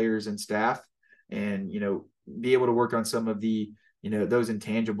Mavericks players and staff and, be able to work on some of the, those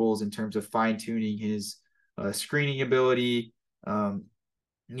intangibles in terms of fine tuning his screening ability,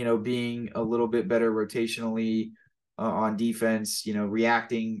 being a little bit better rotationally on defense,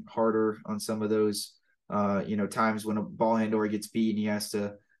 reacting harder on some of those, times when a ball handler gets beat and he has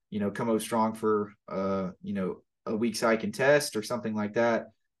to, come out strong for, a weak side contest or something like that.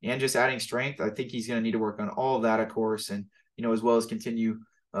 And just adding strength. I think he's going to need to work on all of that, of course. And, as well as continue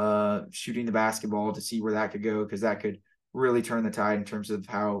shooting the basketball to see where that could go, because that could really turn the tide in terms of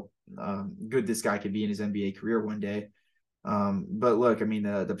how good this guy could be in his NBA career one day. But look, I mean,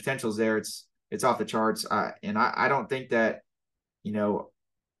 the potential's there. It's off the charts. I don't think that,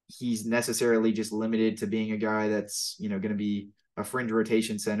 he's necessarily just limited to being a guy that's, going to be a fringe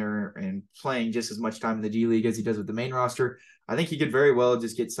rotation center and playing just as much time in the G League as he does with the main roster. I think he could very well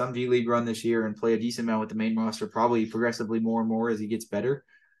just get some G League run this year and play a decent amount with the main roster, probably progressively more and more as he gets better.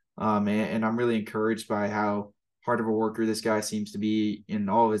 And I'm really encouraged by how hard of a worker this guy seems to be in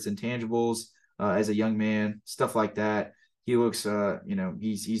all of his intangibles as a young man, stuff like that. He looks,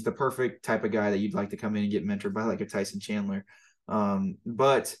 he's the perfect type of guy that you'd like to come in and get mentored by, like a Tyson Chandler.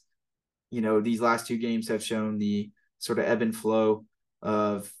 But these last two games have shown the sort of ebb and flow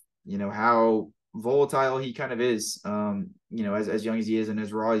of, how volatile he kind of is, as young as he is and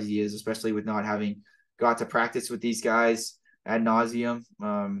as raw as he is, especially with not having got to practice with these guys ad nauseum,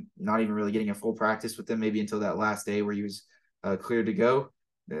 not even really getting a full practice with them, maybe until that last day where he was cleared to go.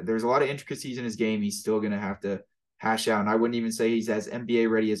 There's a lot of intricacies in his game he's still going to have to hash out. And I wouldn't even say he's as NBA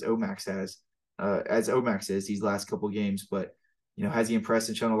ready as Omax is these last couple of games, but, has he impressed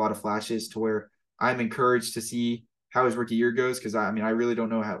and shown a lot of flashes to where I'm encouraged to see how his rookie year goes. Cause I really don't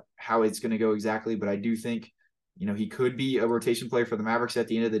know how it's going to go exactly, but I do think, he could be a rotation player for the Mavericks at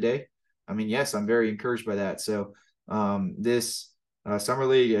the end of the day. Yes, I'm very encouraged by that. So this summer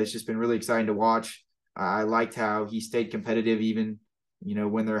league has just been really exciting to watch. I liked how he stayed competitive, even,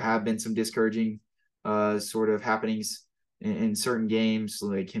 when there have been some discouraging sort of happenings in certain games,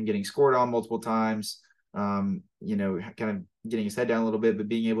 like him getting scored on multiple times, kind of getting his head down a little bit, but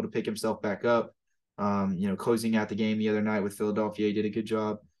being able to pick himself back up. Closing out the game the other night with Philadelphia, he did a good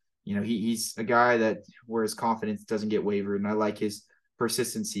job. He's a guy that where his confidence doesn't get wavered, and I like his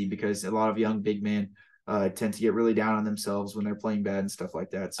persistency because a lot of young big men tend to get really down on themselves when they're playing bad and stuff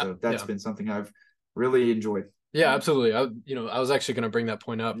like that. So that's been something I've really enjoyed. Yeah, absolutely. I was actually going to bring that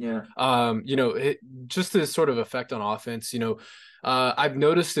point up. Yeah. Just the sort of effect on offense, I've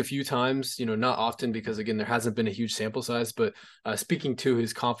noticed a few times, not often because again, there hasn't been a huge sample size, but speaking to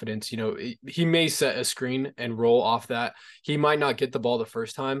his confidence, he may set a screen and roll off that. He might not get the ball the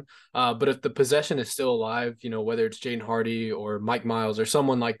first time, but if the possession is still alive, whether it's Jaden Hardy or Mike Miles or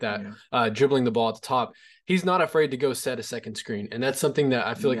someone like that, Yeah. dribbling the ball at the top, he's not afraid to go set a second screen. And that's something that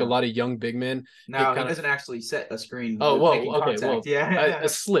I feel like a Yeah. lot of young big men Now he kind of. doesn't actually set a screen Oh, with well, making okay, contact. well, a Yeah.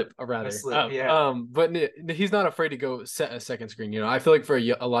 slip, A rather. slip. Yeah. But he's not afraid to go set a second screen. I feel like for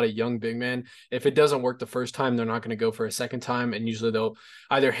a lot of young big men, if it doesn't work the first time, they're not going to go for a second time, and usually they'll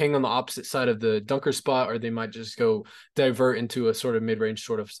either hang on the opposite side of the dunker spot, or they might just go divert into a sort of mid-range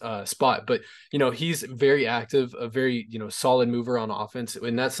sort of spot. But he's very active, a very solid mover on offense,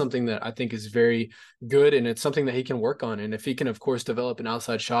 and that's something that I think is very good, and it's something that he can work on. And if he can, of course, develop an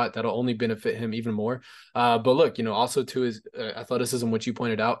outside shot, that'll only benefit him even more. But look, also to his athleticism, which you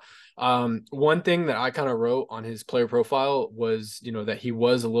pointed out, one thing that I kind of wrote on his player profile was, that he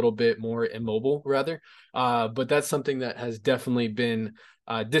was a little bit more immobile, rather. But that's something that has definitely been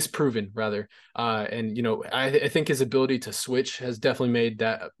disproven, rather. And I think his ability to switch has definitely made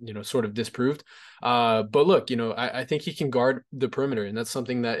that sort of disproved. But look, I think he can guard the perimeter, and that's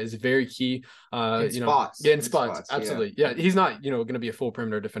something that is very key. In spots. Yeah, in spots, Yeah. absolutely. Yeah, he's not going to be a full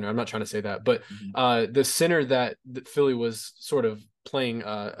perimeter defender. I'm not trying to say that, but the center that Philly was sort of playing,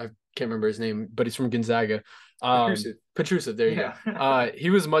 I can't remember his name, but he's from Gonzaga. Petrusev, there you go. He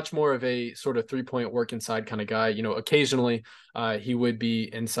was much more of a sort of 3-point work inside kind of guy. Occasionally he would be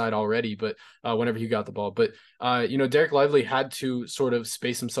inside already, but whenever he got the ball. But Derek Lively had to sort of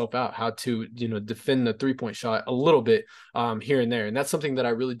space himself out, how to defend the 3-point shot a little bit here and there, and that's something that I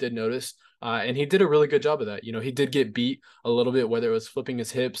really did notice. And he did a really good job of that. He did get beat a little bit, whether it was flipping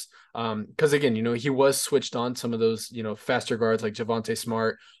his hips. Because again, he was switched on some of those, faster guards like Javonte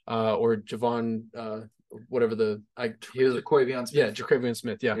Smart or Javon, whatever he was. Jaquavion Smith. Yeah, Jaquavion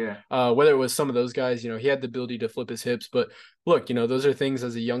Smith. Yeah. Yeah. Whether it was some of those guys, he had the ability to flip his hips. But look, those are things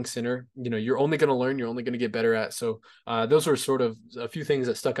as a young center, you're only going to learn, you're only going to get better at. So those were sort of a few things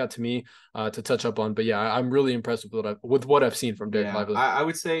that stuck out to me to touch up on. But yeah, I'm really impressed with what I've seen from Derek Lively. I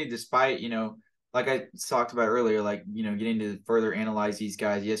would say, despite like I talked about earlier, like getting to further analyze these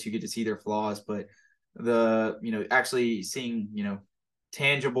guys. Yes, you get to see their flaws, but actually seeing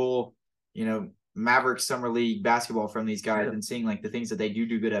tangible Mavericks summer league basketball from these guys and seeing like the things that they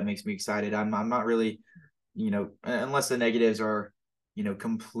do good at makes me excited. I'm not really unless the negatives are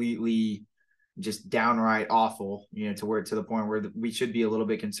completely just downright awful, to the point where we should be a little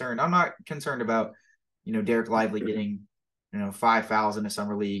bit concerned. I'm not concerned about Derek Lively getting 5 fouls in a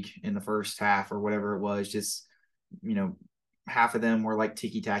summer league in the first half or whatever it was. Just half of them were like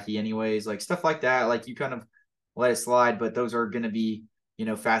ticky tacky anyways, like stuff like that. Like you kind of let it slide, but those are going to be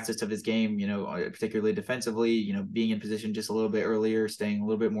facets of his game, particularly defensively, being in position just a little bit earlier, staying a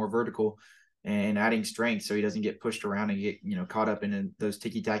little bit more vertical and adding strength so he doesn't get pushed around and get, caught up in those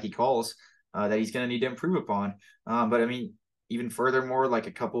ticky-tacky calls that he's going to need to improve upon. But I mean, even furthermore, like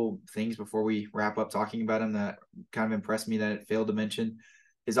a couple things before we wrap up talking about him that kind of impressed me that it failed to mention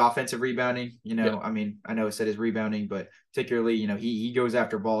his offensive rebounding. I mean, I know I said his rebounding, but particularly, he goes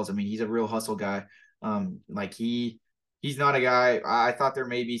after balls. I mean, he's a real hustle guy. Like he's not a guy. I thought there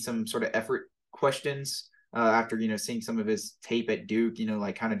may be some sort of effort questions after seeing some of his tape at Duke.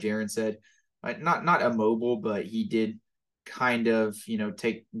 Like kind of Jaron said, not immobile, but he did kind of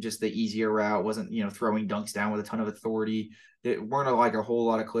take just the easier route. Wasn't throwing dunks down with a ton of authority. There weren't like a whole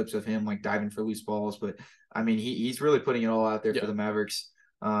lot of clips of him like diving for loose balls, but I mean he's really putting it all out there for the Mavericks.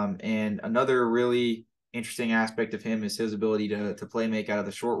 And another really interesting aspect of him is his ability to play make out of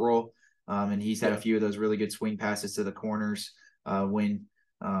the short roll. And he's had a few of those really good swing passes to the corners when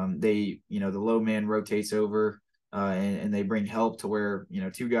they, the low man rotates over and they bring help to where,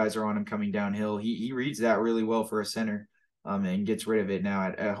 two guys are on him coming downhill. He reads that really well for a center and gets rid of it.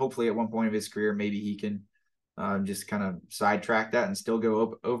 Now, hopefully at one point of his career, maybe he can just kind of sidetrack that and still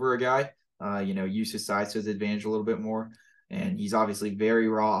go over a guy, use his size to his advantage a little bit more. And he's obviously very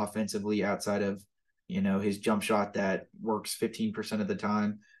raw offensively outside of, his jump shot that works 15% of the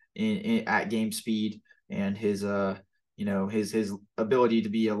time at game speed and his his ability to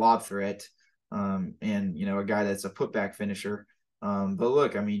be a lob threat and a guy that's a putback finisher. But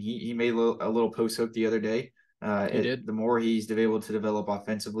look, I mean he made a little post hook the other day. He did. The more he's able to develop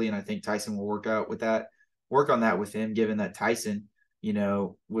offensively, and I think Tyson will work on that with him, given that Tyson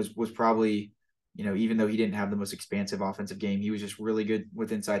was probably even though he didn't have the most expansive offensive game, he was just really good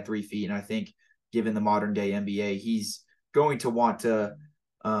with inside 3 feet. And I think given the modern day NBA, he's going to want to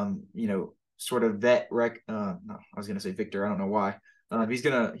sort of vet no, I was gonna say Victor. I don't know why. He's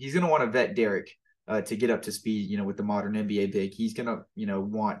gonna want to vet Derek to get up to speed. With the modern NBA big, he's gonna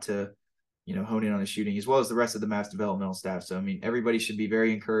want to hone in on his shooting as well as the rest of the Mavs developmental staff. So I mean, everybody should be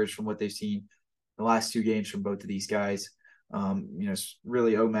very encouraged from what they've seen the last 2 games from both of these guys.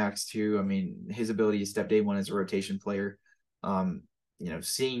 Really Omax too. I mean, his ability to step day one as a rotation player.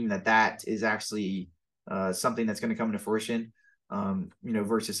 Seeing that is actually something that's going to come to fruition.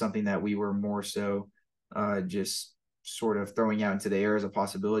 Versus something that we were more so just sort of throwing out into the air as a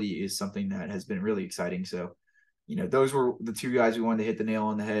possibility is something that has been really exciting. So, those were the 2 guys we wanted to hit the nail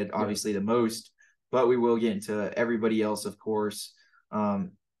on the head, obviously the most, but we will get into everybody else, of course. The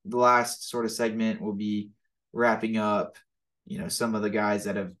last sort of segment will be wrapping up, some of the guys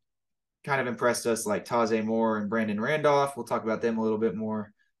that have kind of impressed us, like Tajay Moore and Brandon Randolph. We'll talk about them a little bit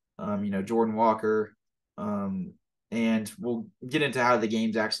more. Jordan Walker, and we'll get into how the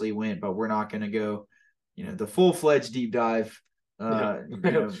games actually went, but we're not going to go, the full-fledged deep dive,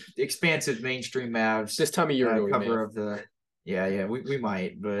 expansive mainstream Mavs. This time of year, cover of the, we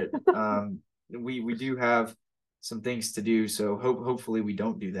might, but we do have some things to do, so hopefully we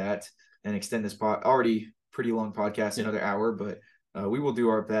don't do that and extend this already pretty long podcast another hour, but we will do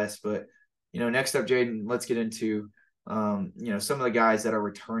our best. But next up, Jaden, let's get into some of the guys that are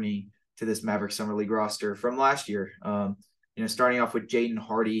returning to this Maverick Summer League roster from last year. Starting off with Jaden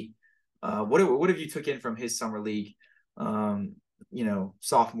Hardy. What have you took in from his Summer League,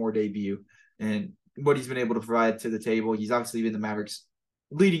 sophomore debut, and what he's been able to provide to the table? He's obviously been the Mavericks'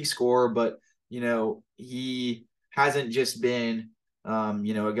 leading scorer, but he hasn't just been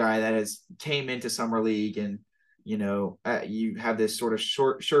a guy that has came into Summer League and you have this sort of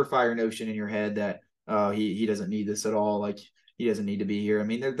surefire notion in your head that he doesn't need this at all. Like, he doesn't need to be here. I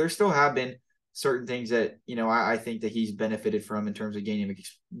mean, there still have been certain things that, I think that he's benefited from in terms of gaining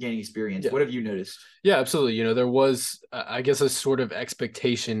experience. What have you noticed? Yeah, absolutely. There was, I guess, a sort of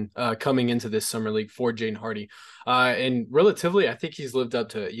expectation coming into this Summer League for Jaden Hardy. And relatively, I think he's lived up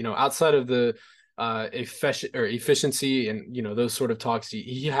to it. Outside of the efficiency and, those sort of talks,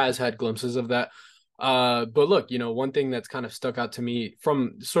 he has had glimpses of that. But look, one thing that's kind of stuck out to me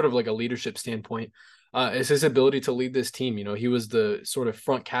from sort of like a leadership standpoint is his ability to lead this team. He was the sort of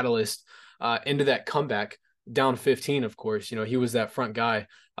front catalyst into that comeback down 15, of course. He was that front guy.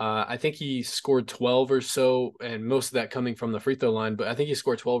 I think he scored 12 or so, and most of that coming from the free throw line, but I think he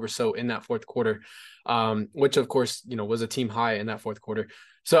scored 12 or so in that fourth quarter, which of course, was a team high in that fourth quarter.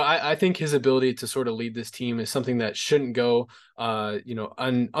 So I think his ability to sort of lead this team is something that shouldn't go,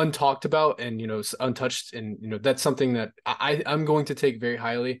 untalked about and, untouched. And, that's something that I'm going to take very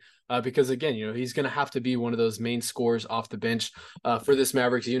highly because, again, he's going to have to be one of those main scorers off the bench for this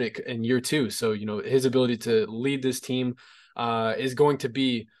Mavericks unit in year 2. So, his ability to lead this team is going to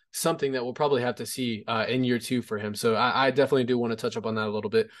be something that we'll probably have to see in year 2 for him. So I definitely do want to touch up on that a little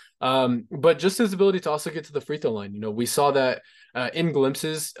bit. But just his ability to also get to the free throw line. We saw that in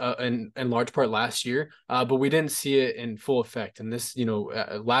glimpses in large part last year, but we didn't see it in full effect. And this,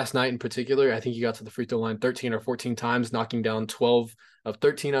 last night in particular, I think he got to the free throw line 13 or 14 times, knocking down 12 of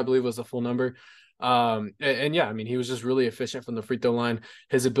 13, I believe was the full number. And yeah, I mean, he was just really efficient from the free throw line.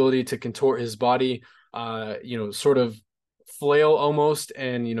 His ability to contort his body, sort of flail almost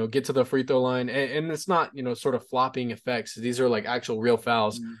and get to the free throw line, and it's not sort of flopping effects. These are like actual real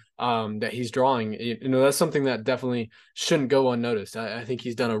fouls that he's drawing. That's something that definitely shouldn't go unnoticed. I think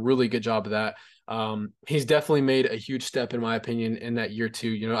he's done a really good job of that. He's definitely made a huge step, in my opinion, in that year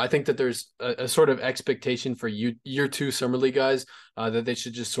 2. I think that there's a sort of expectation for year 2 Summer League guys that they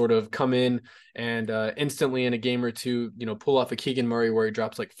should just sort of come in and instantly in a game or two, pull off a Keegan Murray where he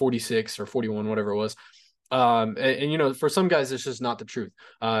drops like 46 or 41, whatever it was. And for some guys, it's just not the truth.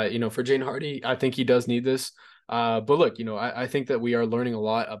 For Jaden Hardy, I think he does need this. But look, I think that we are learning a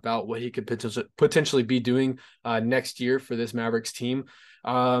lot about what he could potentially be doing next year for this Mavericks team.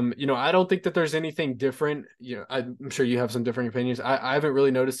 I don't think that there's anything different. I'm sure you have some different opinions. I haven't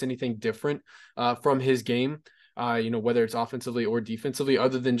really noticed anything different from his game. Whether it's offensively or defensively,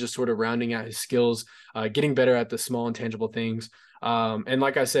 other than just sort of rounding out his skills, getting better at the small intangible things. And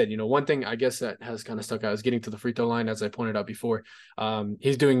like I said, one thing I guess that has kind of stuck out is getting to the free throw line, as I pointed out before.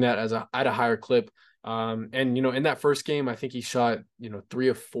 He's doing that at a higher clip. And in that first game, I think he shot 3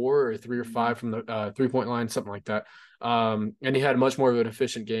 of 4 or 3 or 5 from the 3-point line, something like that. And he had much more of an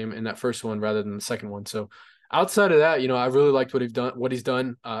efficient game in that first one rather than the second one. So outside of that, I really liked what he's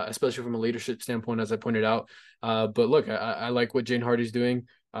done, especially from a leadership standpoint, as I pointed out. But look, I like what Jaden Hardy's doing,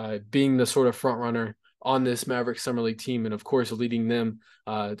 being the sort of front runner on this Mavericks Summer League team, and of course leading them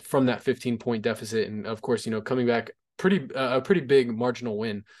from that 15-point deficit, and of course coming back a pretty big marginal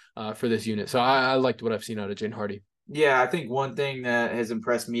win for this unit. So I liked what I've seen out of Jaden Hardy. Yeah, I think one thing that has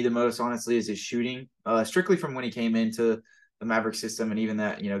impressed me the most, honestly, is his shooting. Strictly from when he came into the Maverick system, and even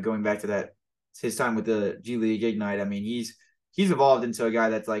that, going back to that his time with the G League Ignite. I mean, he's evolved into a guy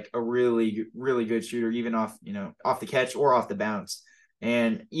that's like a really, really good shooter, even off the catch or off the bounce.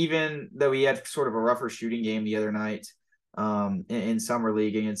 And even though he had sort of a rougher shooting game the other night, in summer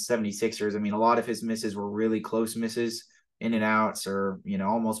league against 76ers, I mean, a lot of his misses were really close misses, in and outs, or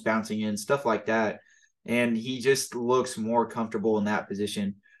almost bouncing in, stuff like that. And he just looks more comfortable in that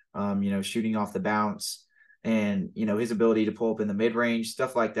position, shooting off the bounce, and his ability to pull up in the mid range,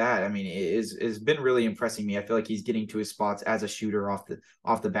 stuff like that. I mean, it's been really impressing me. I feel like he's getting to his spots as a shooter off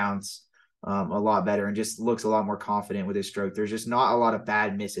the bounce a lot better, and just looks a lot more confident with his stroke. There's just not a lot of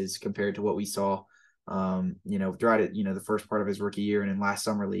bad misses compared to what we saw throughout it, the first part of his rookie year and in last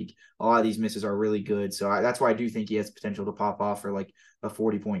summer league. A lot of these misses are really good. So that's why I do think he has potential to pop off for like a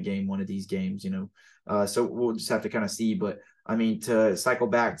 40-point game one of these games, so we'll just have to kind of see. But I mean, to cycle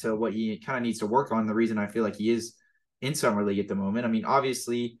back to what he kind of needs to work on, the reason I feel like he is in summer league at the moment, I mean,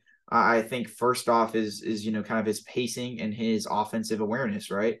 obviously I think first off is kind of his pacing and his offensive awareness,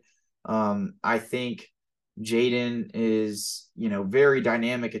 right? I think Jaden is, very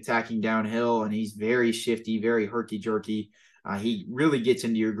dynamic attacking downhill, and he's very shifty, very herky-jerky. He really gets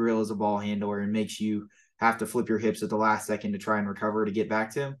into your grill as a ball handler and makes you have to flip your hips at the last second to try and recover to get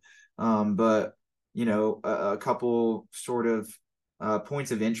back to him. But, a couple sort of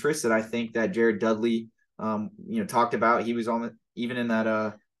points of interest that I think that Jared Dudley, talked about. He was even in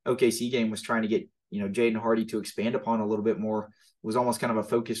that OKC game, was trying to get, Jaden Hardy to expand upon a little bit more. It was almost kind of a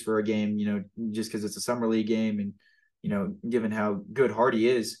focus for a game, just because it's a summer league game, and, given how good Hardy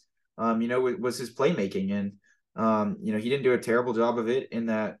is, was his playmaking. And, he didn't do a terrible job of it in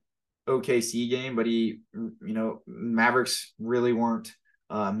that OKC game, but Mavericks really weren't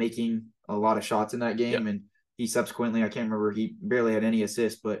making a lot of shots in that game. Yeah. And he subsequently, I can't remember, he barely had any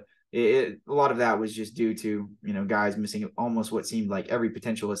assists, but a lot of that was just due to, guys missing almost what seemed like every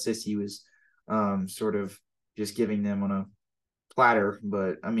potential assist he was sort of just giving them on a platter.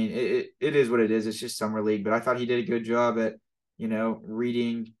 But I mean, it is what it is. It's just summer league. But I thought he did a good job at,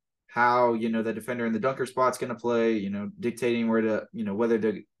 reading how, the defender in the dunker spot's going to play, dictating where to, whether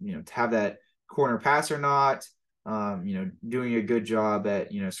to, to have that corner pass or not, doing a good job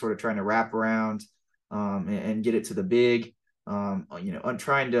at, sort of trying to wrap around and get it to the big,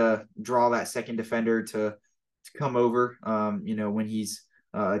 trying to draw that second defender to come over, when he's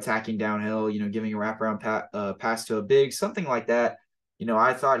attacking downhill, giving a wraparound pass to a big, something like that.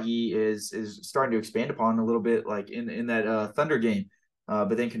 I thought he is starting to expand upon a little bit, like in that Thunder game.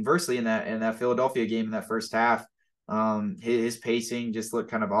 But then conversely, in that Philadelphia game in that first half, his pacing just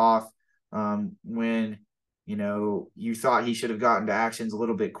looked kind of off. When you thought he should have gotten to actions a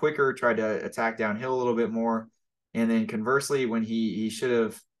little bit quicker, tried to attack downhill a little bit more, and then conversely, when he should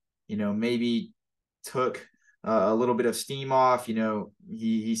have, maybe took a little bit of steam off,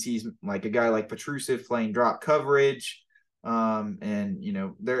 he sees like a guy like Petrusev playing drop coverage, and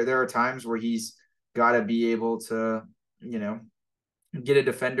there are times where he's got to be able to, get a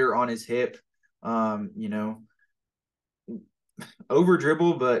defender on his hip, over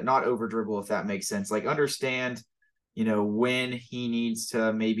dribble, but not over dribble, if that makes sense. Like, understand, when he needs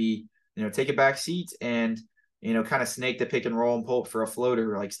to maybe, take a back seat and, kind of snake the pick and roll and pull for a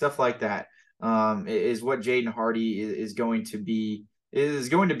floater, like stuff like that, is what Jaden Hardy is going to be,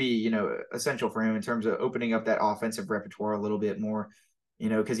 essential for him in terms of opening up that offensive repertoire a little bit more,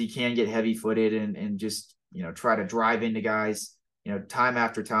 because he can get heavy footed and just, try to drive into guys, time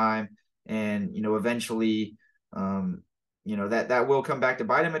after time. And, eventually, that will come back to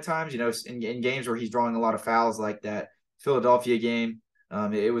bite him at times, in games where he's drawing a lot of fouls, like that Philadelphia game.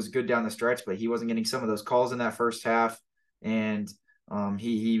 It was good down the stretch, but he wasn't getting some of those calls in that first half. And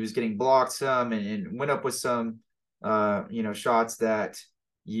he was getting blocked some and went up with some, shots that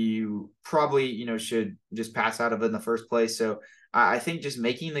you probably, should just pass out of in the first place. So I think just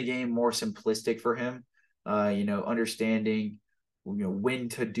making the game more simplistic for him, understanding, when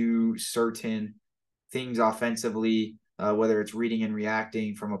to do certain things offensively, whether it's reading and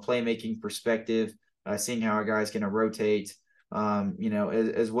reacting from a playmaking perspective, seeing how a guy's going to rotate,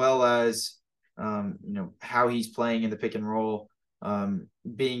 as well as, how he's playing in the pick and roll,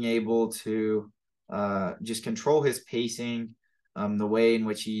 being able to just control his pacing, the way in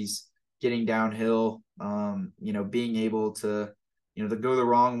which he's getting downhill, being able to, to go the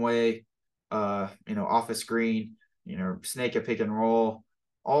wrong way, off a screen, snake a pick and roll,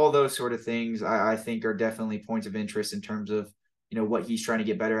 all those sort of things I think are definitely points of interest in terms of, what he's trying to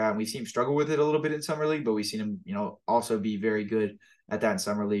get better at. And we've seen him struggle with it a little bit in summer league, but we've seen him, also be very good at that in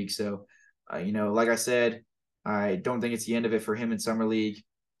summer league. So, like I said, I don't think it's the end of it for him in summer league.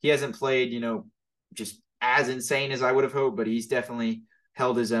 He hasn't played, just as insane as I would have hoped, but he's definitely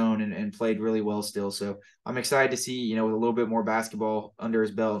held his own and played really well still. So I'm excited to see, with a little bit more basketball under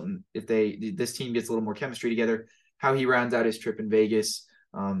his belt, and if this team gets a little more chemistry together, how he rounds out his trip in Vegas.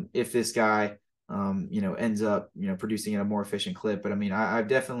 If this guy, ends up, producing at a more efficient clip. But I mean, I've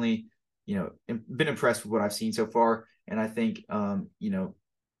definitely, been impressed with what I've seen so far. And I think,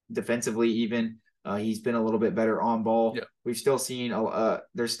 defensively, even he's been a little bit better on ball. Yeah. We've still seen,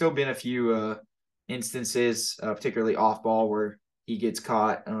 there's still been a few instances, particularly off ball, where he gets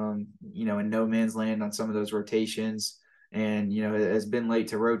caught, in no man's land on some of those rotations, and has been late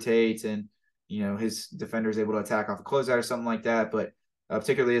to rotate, and his defender is able to attack off a closeout or something like that. But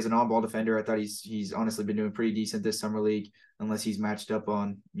particularly as an on-ball defender, I thought he's honestly been doing pretty decent this summer league, unless he's matched up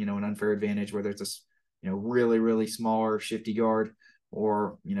on an unfair advantage, whether it's a really really small or shifty guard,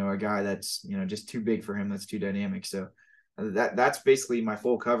 or a guy that's just too big for him, that's too dynamic. So that's basically my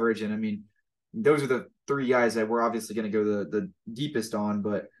full coverage. And I mean, those are the three guys that we're obviously going to go the deepest on,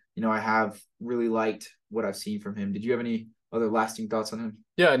 but I have really liked what I've seen from him. Did you have any other lasting thoughts on him?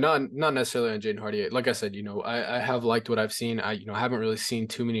 Yeah, not necessarily on Jaden Hardy. Like I said, I have liked what I've seen. I haven't really seen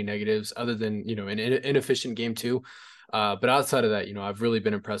too many negatives other than, an inefficient game too. But outside of that, I've really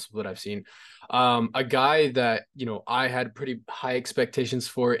been impressed with what I've seen. A guy that, I had pretty high expectations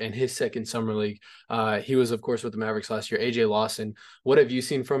for in his second summer league. He was, of course, with the Mavericks last year, AJ Lawson. What have you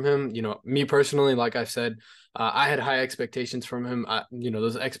seen from him? Me personally, like I've said, I had high expectations from him.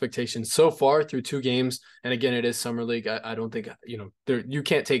 Those expectations so far through 2 games, and again, it is summer league. I don't think, you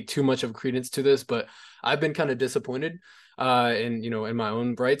can't take too much of credence to this, but I've been kind of disappointed in my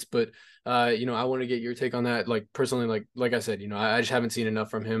own rights. But I want to get your take on that. Like personally, like I said, I just haven't seen enough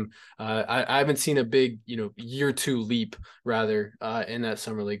from him. I haven't seen a big, year 2 leap rather in that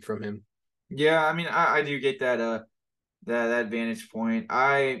summer league from him. Yeah, I mean, I do get that vantage point.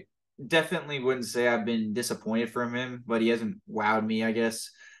 I definitely wouldn't say I've been disappointed from him, but he hasn't wowed me, I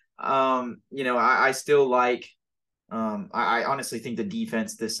guess. I still like. I honestly think the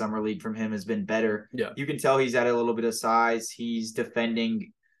defense this summer league from him has been better. Yeah. You can tell he's at a little bit of size. He's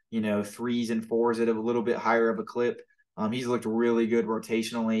defending, 3s and 4s at a little bit higher of a clip. He's looked really good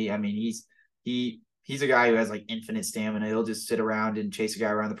rotationally. I mean, he's a guy who has like infinite stamina. He'll just sit around and chase a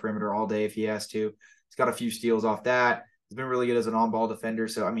guy around the perimeter all day if he has to. He's got a few steals off that. He's been really good as an on-ball defender.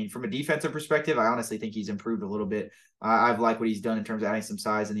 So, I mean, from a defensive perspective, I honestly think he's improved a little bit. I've liked what he's done in terms of adding some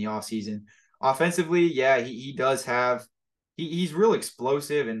size in the offseason. Offensively, yeah, he does have he's real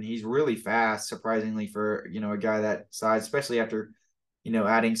explosive, and he's really fast, surprisingly, for a guy that size, especially after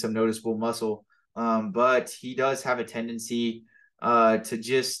adding some noticeable muscle. But he does have a tendency to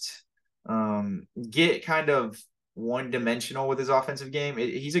just get kind of one-dimensional with his offensive game.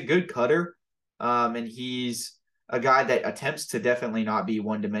 He's a good cutter, and he's a guy that attempts to definitely not be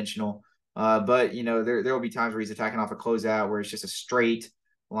one-dimensional. But there will be times where he's attacking off a closeout where it's just a straight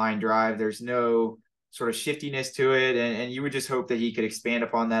line drive. There's no sort of shiftiness to it, and you would just hope that he could expand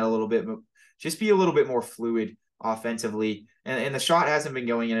upon that a little bit, just be a little bit more fluid offensively. And the shot hasn't been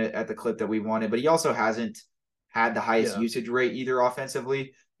going in at the clip that we wanted, but he also hasn't had the highest usage rate either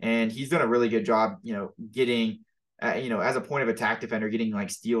offensively. And he's done a really good job, getting, as a point of attack defender, getting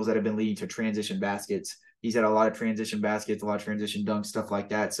like steals that have been leading to transition baskets. He's had a lot of transition baskets, a lot of transition dunks, stuff like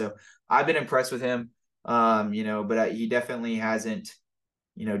that. So I've been impressed with him, but he definitely hasn't,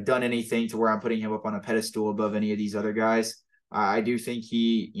 done anything to where I'm putting him up on a pedestal above any of these other guys. I do think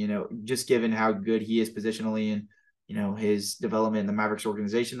he, just given how good he is positionally and, his development in the Mavericks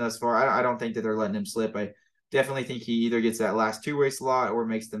organization thus far, I don't think that they're letting him slip. I definitely think he either gets that last 2-way slot or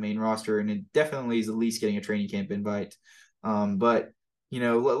makes the main roster, and it definitely is at least getting a training camp invite. But,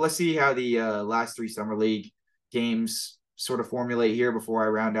 let's see how the last 3 summer league games sort of formulate here before I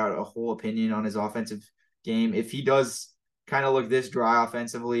round out a whole opinion on his offensive game. If he does kind of look this dry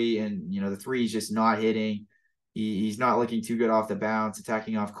offensively, and the 3 is just not hitting, he's not looking too good off the bounce,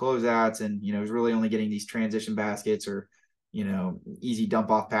 attacking off closeouts, and he's really only getting these transition baskets or easy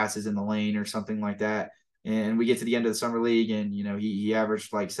dump off passes in the lane or something like that. And we get to the end of the summer league, and he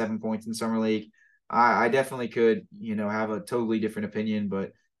averaged like 7 points in summer league. I definitely could have a totally different opinion,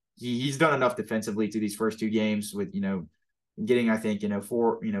 but he's done enough defensively through these first 2 games with getting, I think,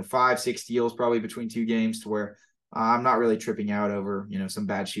 5, 6 steals probably between 2 games, to where I'm not really tripping out over, some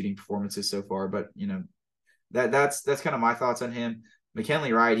bad shooting performances so far. But, that's kind of my thoughts on him.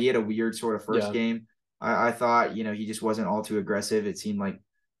 McKinley Wright, he had a weird sort of first game. I thought, he just wasn't all too aggressive. It seemed like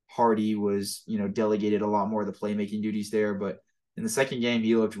Hardy was, delegated a lot more of the playmaking duties there. But In the second game,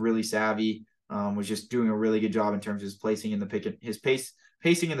 he looked really savvy. Was just doing a really good job in terms of his placing in the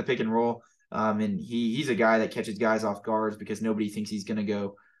pacing in the pick and roll. And he's a guy that catches guys off guards because nobody thinks he's going to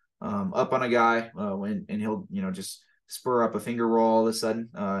go up on a guy and he'll just spur up a finger roll all of a sudden.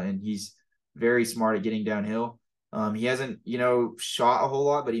 And he's very smart at getting downhill. He hasn't shot a whole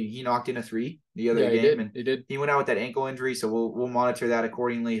lot, but he knocked in a 3 the other game, and he did. He went out with that ankle injury, so we'll monitor that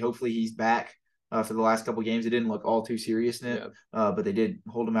accordingly. Hopefully, he's back for the last couple of games. It didn't look all too serious in it, but they did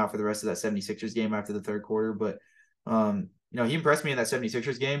hold him out for the rest of that 76ers game after the third quarter. But he impressed me in that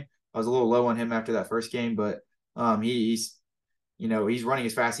 76ers game. I was a little low on him after that first game, but he's running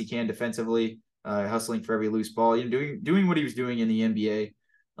as fast as he can defensively, hustling for every loose ball, doing what he was doing in the NBA.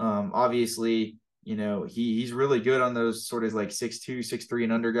 Obviously, he's really good on those sort of like 6'2", 6'3"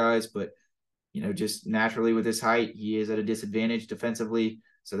 and under guys, but just naturally with his height, he is at a disadvantage defensively.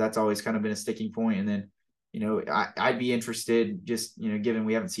 So that's always kind of been a sticking point. And then, I'd be interested just, given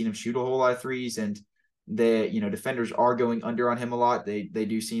we haven't seen him shoot a whole lot of threes, and the, defenders are going under on him a lot. They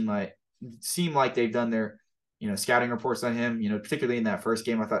do seem like they've done their, scouting reports on him, particularly in that first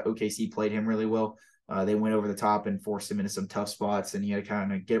game. I thought OKC played him really well. They went over the top and forced him into some tough spots, and he had to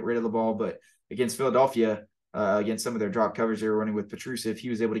kind of get rid of the ball. But against Philadelphia, against some of their drop coverage they were running with Petrusev, he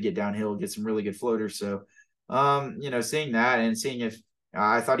was able to get downhill, get some really good floaters. So, seeing that and seeing if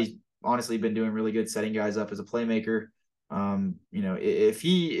I thought he's honestly been doing really good setting guys up as a playmaker. If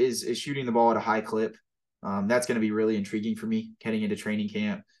he is shooting the ball at a high clip, that's going to be really intriguing for me heading into training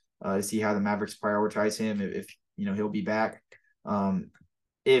camp to see how the Mavericks prioritize him. If he'll be back.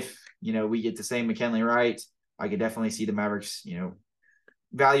 If we get the same McKinley Wright, I could definitely see the Mavericks,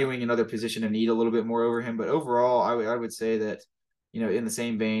 valuing another position of need a little bit more over him. But overall, I would say that, in the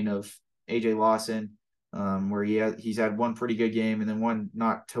same vein of AJ Lawson, where he's had one pretty good game and then one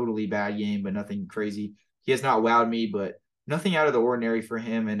not totally bad game, but nothing crazy. He has not wowed me, but nothing out of the ordinary for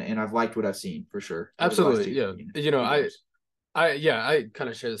him. And I've liked what I've seen for sure. Absolutely. Yeah. I kind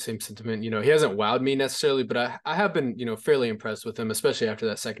of share the same sentiment. He hasn't wowed me necessarily, but I have been, fairly impressed with him, especially after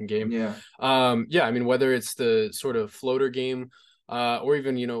that second game. Yeah. I mean, whether it's the sort of floater game, or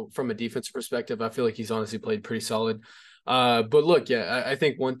even, from a defensive perspective, I feel like he's honestly played pretty solid. But look, I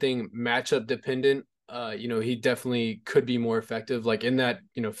think one thing, matchup dependent, he definitely could be more effective. Like in that,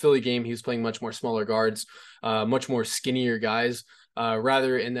 Philly game, he was playing much more smaller guards, much more skinnier guys.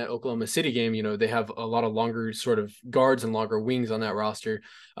 Rather in that Oklahoma City game, they have a lot of longer sort of guards and longer wings on that roster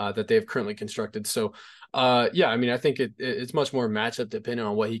that they have currently constructed. So, I mean, I think it's much more matchup dependent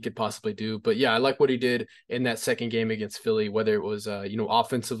on what he could possibly do. But yeah, I like what he did in that second game against Philly. Whether it was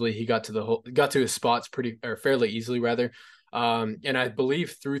offensively, he got to his spots fairly easily rather. And I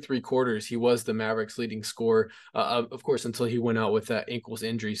believe through 3 quarters, he was the Mavericks leading scorer, of course, until he went out with that ankles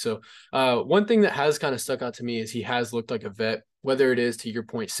injury. So one thing that has kind of stuck out to me is he has looked like a vet, whether it is, to your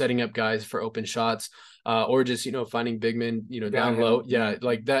point, setting up guys for open shots, or just, finding big men, down low. Yeah,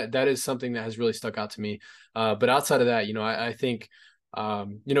 like that is something that has really stuck out to me. But outside of that, I think,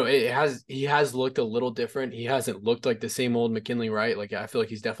 he has looked a little different. He hasn't looked like the same old McKinley Wright. Like, I feel like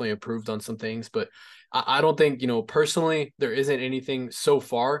he's definitely improved on some things, but I don't think, personally, there isn't anything so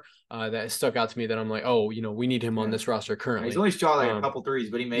far that has stuck out to me that I'm like, oh, we need him on this roster currently. He's only shot like a couple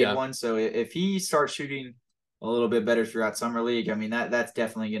threes, but he made one. So if he starts shooting a little bit better throughout summer league, I mean, that's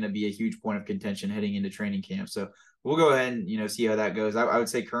definitely going to be a huge point of contention heading into training camp. So we'll go ahead and, see how that goes. I would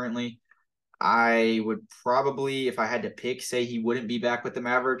say currently I would probably, if I had to pick, say he wouldn't be back with the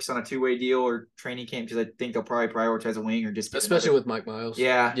Mavericks on a 2-way deal or training camp, because I think they'll probably prioritize a wing or just especially with Mike Miles.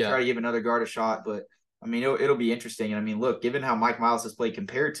 Yeah, try to give another guard a shot. But I mean, it'll be interesting. And I mean, look, given how Mike Miles has played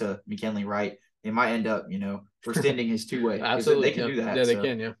compared to McKinley Wright, they might end up, extending his 2-way. Absolutely, they can do that. Yeah, they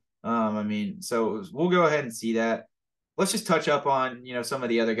can. Yeah. I mean, so we'll go ahead and see that. Let's just touch up on, some of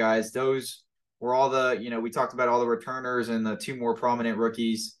the other guys. Those were all the, we talked about all the returners and the 2 more prominent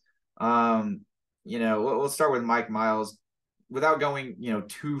rookies. We'll start with Mike Miles without going,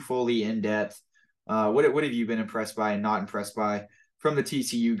 too fully in depth. What have you been impressed by and not impressed by from the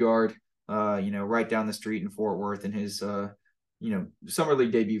TCU guard, right down the street in Fort Worth in his, summer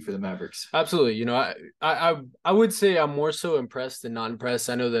league debut for the Mavericks? Absolutely. I would say I'm more so impressed than not impressed.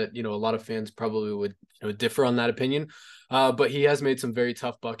 I know that, a lot of fans probably would differ on that opinion. But he has made some very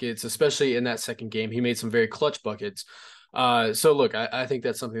tough buckets, especially in that second game. He made some very clutch buckets. So look, I think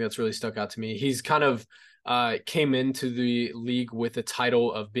that's something that's really stuck out to me. He's kind of came into the league with a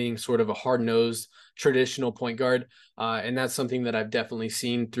title of being sort of a hard-nosed traditional point guard. And that's something that I've definitely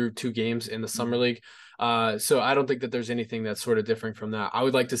seen through 2 games in the summer league. So I don't think that there's anything that's sort of different from that. I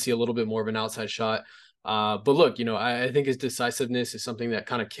would like to see a little bit more of an outside shot. But look, I think his decisiveness is something that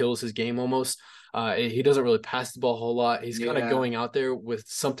kind of kills his game almost. He doesn't really pass the ball a whole lot. He's kind of Yeah, going out there with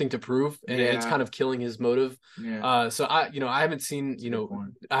something to prove, and it's yeah, kind of killing his motive. yeah. So I haven't seen, That's a good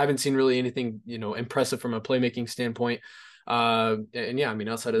point. I haven't seen really anything, impressive from a playmaking standpoint. And yeah, I mean,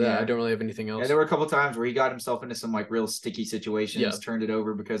 outside of that, I Yeah. don't really have anything Yeah, else. there were a couple times where he got himself into some like real sticky Yeah, situations, turned it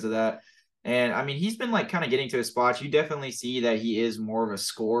over because of that. And I mean, he's been like kind of getting to his spots. You definitely see that he is more of a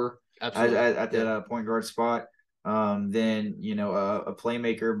scorer absolutely. at Yeah, the point guard spot than a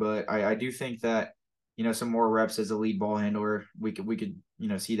playmaker. But I do think that some more reps as a lead ball handler, we could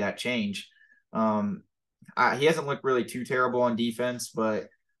see that change. Um, he hasn't looked really too terrible on defense, but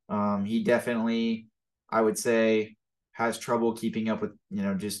he definitely, I would say, has trouble keeping up with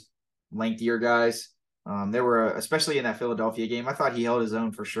just lengthier guys. There were especially in that Philadelphia game. I thought he held his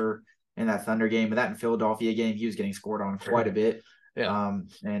own for sure in that Thunder game, but that in Philadelphia game, he was getting scored on quite a bit. yeah,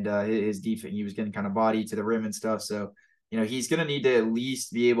 And his defense, he was getting kind of bodied to the rim and stuff. So he's going to need to at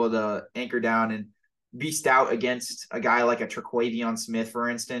least be able to anchor down and be stout against a guy like a Traquavion Smith, for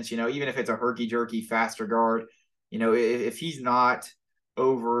instance. Even if it's a herky jerky faster guard, if he's not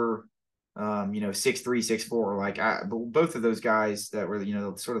over 6'3", 6'4", like both of those guys that were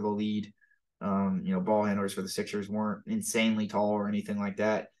sort of the lead ball handlers for the Sixers weren't insanely tall or anything like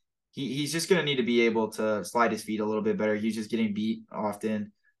that. He's just going to need to be able to slide his feet a little bit better. He's just getting beat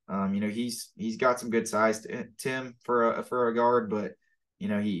often. He's got some good size to him for a guard, but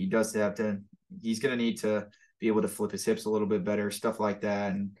he does have to. He's going to need to be able to flip his hips a little bit better, stuff like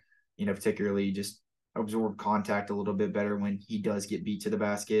that, and particularly just absorb contact a little bit better when he does get beat to the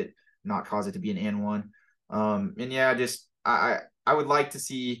basket, not cause it to be an and one. And yeah, just I would like to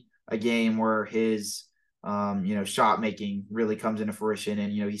see a game where his shot making really comes into fruition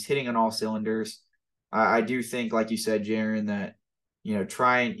and he's hitting on all cylinders. I do think, like you said, Jaron, that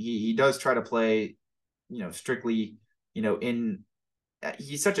he does try to play strictly in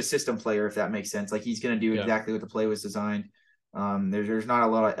he's such a system player, if that makes sense. Like he's going to do yeah, exactly what the play was designed. There's not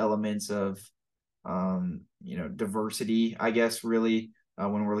a lot of elements of diversity, I guess, really,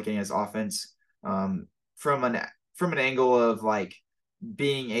 when we're looking at his offense, from an angle of like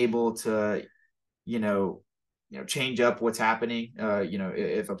being able to, change up what's happening.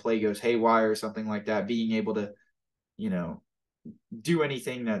 If a play goes haywire or something like that, being able to, you know, do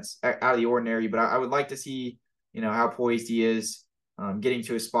anything that's out of the ordinary. But I would like to see, how poised he is, getting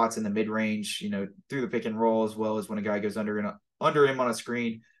to his spots in the mid range, through the pick and roll, as well as when a guy goes under him on a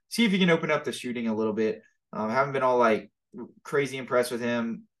screen. See if he can open up the shooting a little bit. Haven't been all like crazy impressed with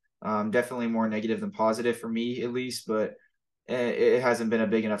him. Definitely more negative than positive for me, at least. But it hasn't been a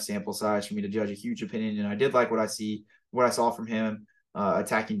big enough sample size for me to judge a huge opinion. And I did like what I saw from him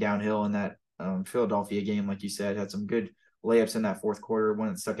attacking downhill in that Philadelphia game. Like you said, had some good layups in that fourth quarter. One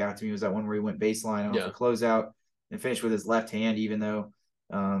that stuck out to me was that one where he went baseline off yeah. a closeout and finished with his left hand, even though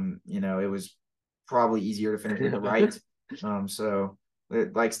it was probably easier to finish with the right. So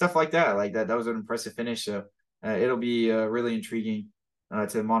like stuff like that, that was an impressive finish. So it'll be really intriguing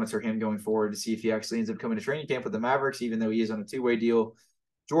to monitor him going forward to see if he actually ends up coming to training camp with the Mavericks, even though he is on a two-way deal.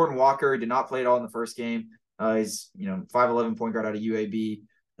 Jordan Walker did not play at all in the first game. He's 5'11" point guard out of UAB,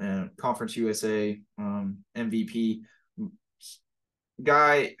 Conference USA MVP.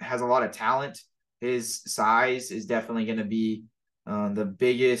 Guy has a lot of talent. His size is definitely going to be the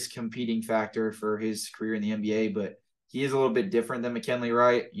biggest competing factor for his career in the NBA, but he is a little bit different than McKinley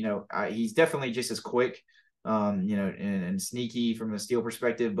Wright. He's definitely just as quick, and sneaky from a steal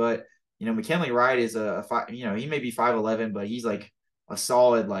perspective. But McKinley Wright is he may be 5'11", but he's like a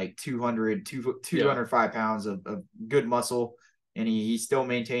solid like 205 pounds of good muscle, and he still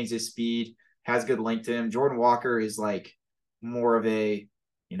maintains his speed, has good length to him. Jordan Walker is like more of a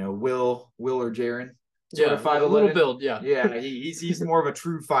Will or Jaron sort of 5'11". A little build, yeah. Yeah, he's more of a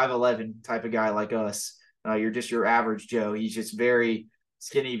true 5'11" type of guy like us. You're just your average Joe. He's just very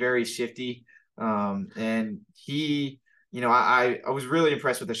skinny, very shifty. And he, I was really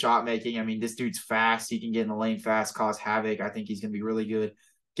impressed with the shot making. I mean, this dude's fast. He can get in the lane fast, cause havoc. I think he's going to be really good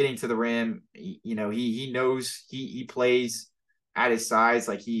getting to the rim. He knows he plays at his size.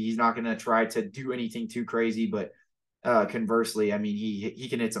 Like he's not going to try to do anything too crazy, but conversely, I mean, he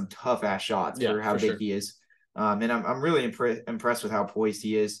can hit some tough ass shots for how big he is. And I'm really impressed with how poised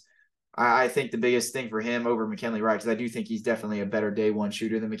he is. I think the biggest thing for him over McKinley Wright, because I do think he's definitely a better day one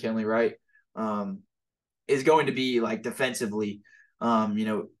shooter than McKinley Wright, is going to be like defensively.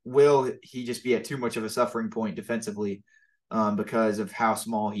 Will he just be at too much of a suffering point defensively because of how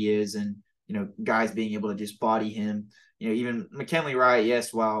small he is, and guys being able to just body him. Even McKinley Wright,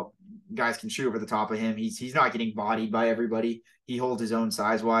 yes, while guys can shoot over the top of him, he's not getting bodied by everybody. He holds his own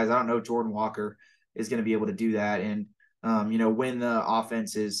size wise. I don't know Jordan Walker. is going to be able to do that. And, when the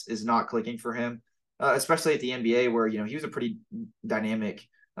offense is not clicking for him, especially at the NBA where, he was a pretty dynamic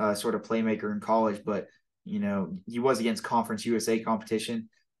sort of playmaker in college, but, he was against Conference USA competition.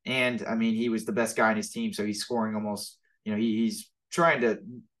 And I mean, he was the best guy in his team. So he's scoring almost, he's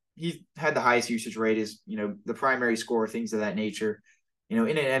he's had the highest usage rate is, the primary scorer, things of that nature, in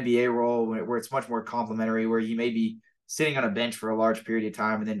an NBA role where it's much more complimentary, where he may be sitting on a bench for a large period of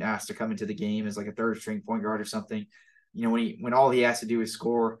time and then asked to come into the game as like a third string point guard or something. When all he has to do is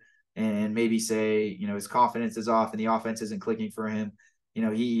score and maybe say, his confidence is off and the offense isn't clicking for him,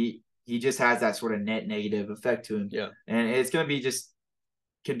 he just has that sort of net negative effect to him. Yeah. And it's going to be just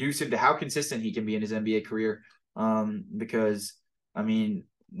conducive to how consistent he can be in his NBA career. Because I mean,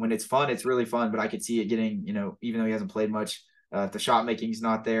 when it's fun, it's really fun, but I could see it getting, even though he hasn't played much, if the shot making's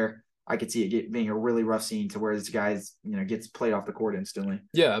not there, I could see it being a really rough scene to where this guy's, gets played off the court instantly.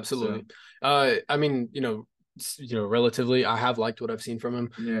 Yeah, absolutely. So, I mean, relatively, I have liked what I've seen from him.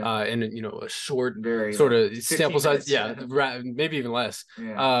 Yeah. And a short Very sort of sample size. minutes. Yeah, maybe even less.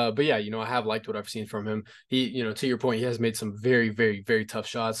 Yeah. But yeah, I have liked what I've seen from him. He, to your point, he has made some very, very, very tough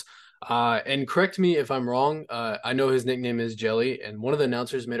shots. And correct me if I'm wrong. I know his nickname is Jelly, and one of the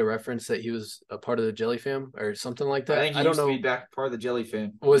announcers made a reference that he was a part of the Jelly fam or something like that. I think he used to be back part of the Jelly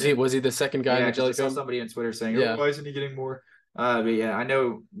fam. Was he the second guy in the Jelly fam? I saw somebody on Twitter saying, why isn't he getting more? But yeah, I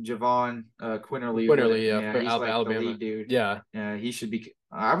know Javon Quinterly. He's like Alabama. the lead dude. Yeah, he should be.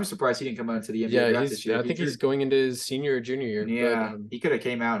 I was surprised he didn't come out to the NBA draft this year. I think he's going into his senior or junior year. Yeah, but, he could have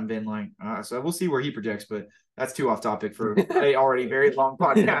came out and been like, so we'll see where he projects, but that's too off topic for a already very long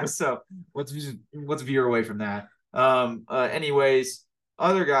podcast. So let's veer away from that. Anyways,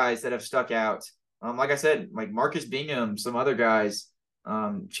 other guys that have stuck out, like I said, like Marcus Bingham, some other guys,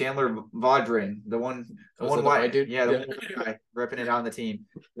 Chandler Vaudrin, the one white dude, the one guy repping it on the team.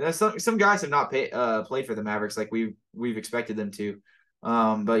 Some guys have not played for the Mavericks like we've expected them to.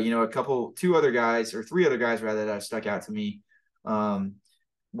 But three other guys rather that have stuck out to me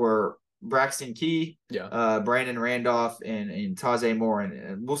were Braxton Key, Brandon Randolph, and Taze Moore.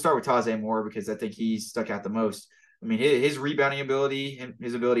 And we'll start with Taze Moore because I think he stuck out the most. I mean, his rebounding ability,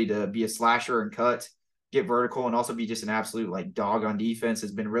 his ability to be a slasher and cut, get vertical, and also be just an absolute like dog on defense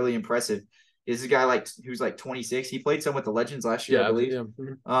has been really impressive. This is a guy who's 26. He played some with the Legends last year, I believe.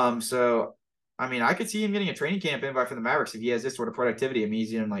 Yeah. So I mean, I could see him getting a training camp invite from the Mavericks if he has this sort of productivity. I mean,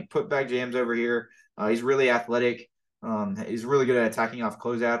 he's in put back jams over here. He's really athletic. He's really good at attacking off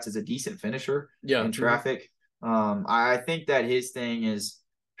closeouts. Is a decent finisher in traffic. I think that his thing is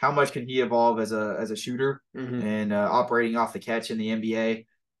how much can he evolve as a shooter and operating off the catch in the NBA.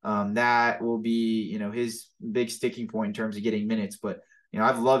 That will be his big sticking point in terms of getting minutes. But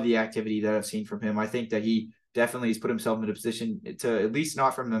I've loved the activity that I've seen from him. I think that he definitely has put himself in a position to, at least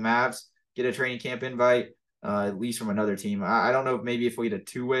not from the Mavs, get a training camp invite, at least from another team. I don't know if we get a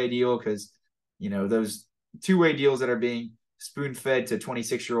two-way deal because, those two-way deals that are being spoon-fed to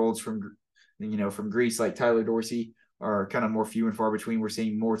 26-year-olds from Greece like Tyler Dorsey are kind of more few and far between. We're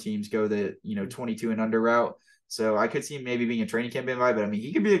seeing more teams go the, 22 and under route. So I could see him maybe being a training camp invite, but I mean,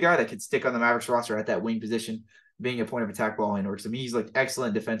 he could be a guy that could stick on the Mavericks roster at that wing position, being a point of attack ball handler. Because I mean, he's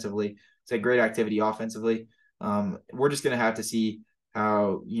excellent defensively. It's great activity offensively. We're just going to have to see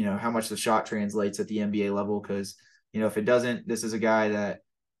how much the shot translates at the NBA level. Cause if it doesn't, this is a guy that,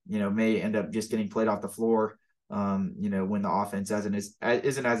 may end up just getting played off the floor. When the offense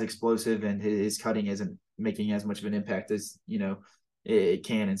isn't as explosive and his cutting isn't making as much of an impact as, it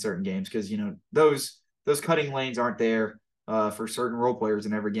can in certain games. Cause those cutting lanes aren't there for certain role players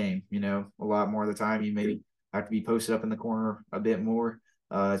in every game. A lot more of the time you maybe have to be posted up in the corner a bit more,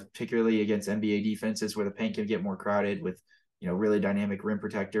 particularly against NBA defenses where the paint can get more crowded with, really dynamic rim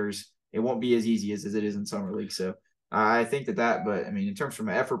protectors. It won't be as easy as it is in summer league. So I think but I mean, in terms from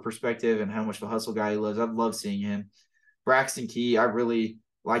an effort perspective and how much of a hustle guy he loves, I've loved seeing him. Braxton Key, I really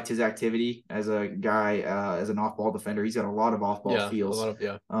liked his activity as a guy, as an off-ball defender. He's got a lot of off-ball steals.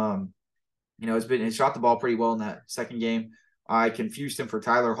 He shot the ball pretty well in that second game. I confused him for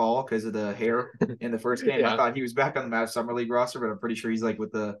Tyler Hall because of the hair in the first game. I thought he was back on the Mavs Summer League roster, but I'm pretty sure he's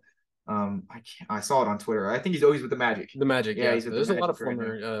with the I saw it on Twitter. I think he's always with the Magic. The Magic, yeah. There's a lot of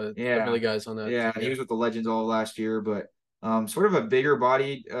former Philly guys on that. Yeah, he was with the Legends all last year, but sort of a bigger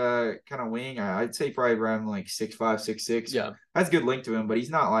bodied kind of wing. I'd say probably around 6'5", 6'6". Yeah. That's a good length to him, but he's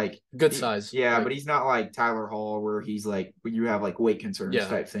not good size. Yeah, right. But he's not like Tyler Hall where he's when you have weight concerns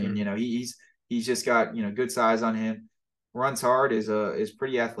type thing. He's just got good size on him. Runs hard, is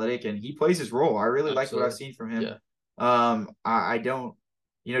pretty athletic, and he plays his role. I really like what I've seen from him. Yeah. I don't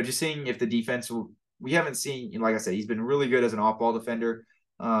just seeing if the defense we haven't seen, like I said, he's been really good as an off-ball defender.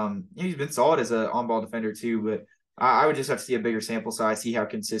 He's been solid as an on-ball defender too, but I would just have to see a bigger sample size, see how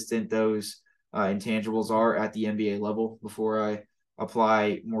consistent those intangibles are at the NBA level before I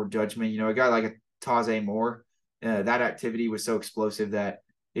apply more judgment. A guy like a Taze Moore, that activity was so explosive that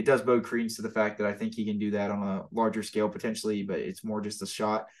it does bode credence to the fact that I think he can do that on a larger scale potentially, but it's more just a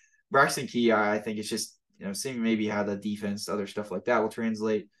shot. Braxton Key, I think it's just, seeing maybe how the defense, other stuff like that will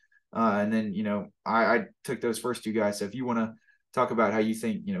translate. And then, I took those first two guys. So if you want to talk about how you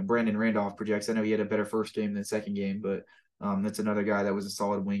think, Brandon Randolph projects, I know he had a better first game than second game, but that's another guy that was a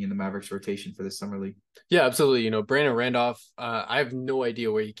solid wing in the Mavericks rotation for this summer league. Yeah, absolutely. Brandon Randolph, I have no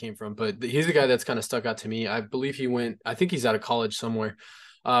idea where he came from, but he's the guy that's kind of stuck out to me. I believe I think he's out of college somewhere.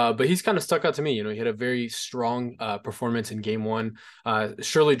 But he's kind of stuck out to me. He had a very strong performance in game one.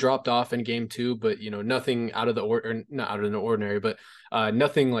 Surely dropped off in game two, but nothing out of the not out of the ordinary, but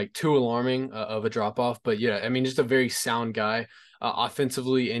nothing like too alarming of a drop off. But yeah, I mean, just a very sound guy.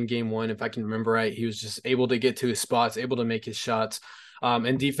 Offensively in game one, if I can remember right, he was just able to get to his spots, able to make his shots.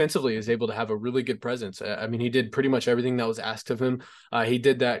 And defensively is able to have a really good presence. I mean, he did pretty much everything that was asked of him. He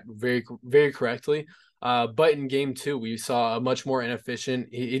did that very, very correctly. But in game two, we saw a much more inefficient.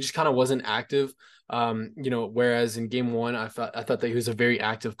 He just kind of wasn't active. Whereas in game one, I thought that he was a very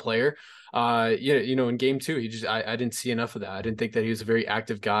active player. In game two, I didn't see enough of that. I didn't think that he was a very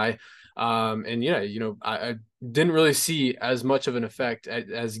active guy. I didn't really see as much of an effect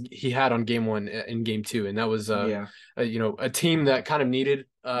as he had on game one in game two. And that was, a team that kind of needed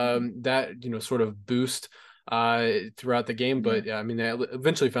that, sort of boost throughout the game. But I mean, they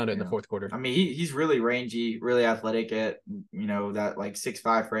eventually found it in the fourth quarter. I mean, he's really rangy, really athletic at, that like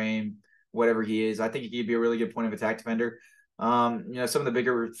 6'5" frame, whatever he is. I think he could be a really good point of attack defender. Some of the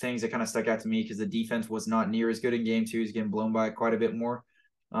bigger things that kind of stuck out to me because the defense was not near as good in game two. He's getting blown by quite a bit more.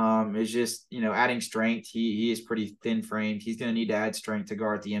 Is just, adding strength. He is pretty thin framed. He's going to need to add strength to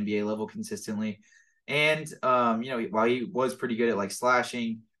guard at the NBA level consistently. And, while he was pretty good at like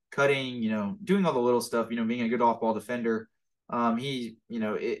slashing, cutting, doing all the little stuff, being a good off-ball defender, he's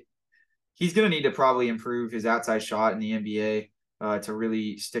going to need to probably improve his outside shot in the NBA to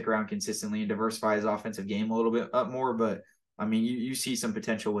really stick around consistently and diversify his offensive game a little bit up more. But I mean, you see some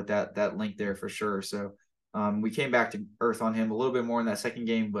potential with that link there for sure. So we came back to earth on him a little bit more in that second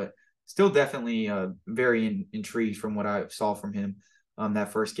game, but still definitely very intrigued from what I saw from him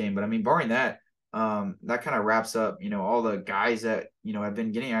that first game. But I mean, barring that, that kind of wraps up, all the guys that, have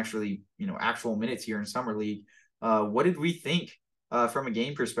been getting actually, actual minutes here in Summer League. What did we think from a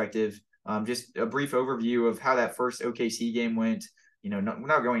game perspective? Just a brief overview of how that first OKC game went. We're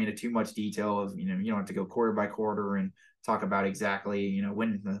not going into too much detail of, you don't have to go quarter by quarter and talk about exactly,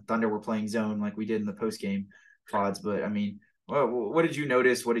 when the Thunder were playing zone like we did in the post game pods. But I mean, what did you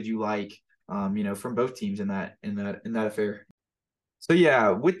notice? What did you like, from both teams in that affair? So yeah,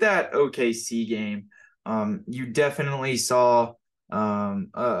 with that OKC game, you definitely saw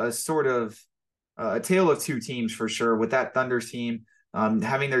a sort of a tale of two teams for sure. With that Thunder's team,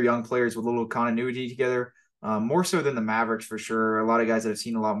 having their young players with a little continuity together, more so than the Mavericks for sure. A lot of guys that have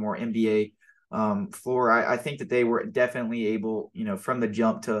seen a lot more NBA floor. I think that they were definitely able, from the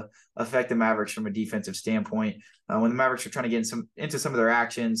jump to affect the Mavericks from a defensive standpoint. When the Mavericks were trying to get into some of their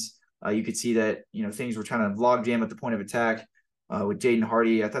actions, you could see that, things were trying to log jam at the point of attack. With Jaden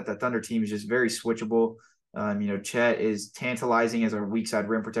Hardy, I thought that Thunder team is just very switchable. Chet is tantalizing as our weak side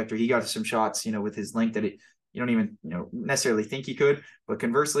rim protector. He got some shots, with his length that you don't even, necessarily think he could. But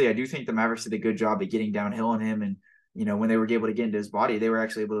conversely, I do think the Mavericks did a good job at getting downhill on him. And, when they were able to get into his body, they were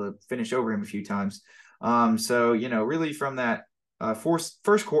actually able to finish over him a few times. So, really from that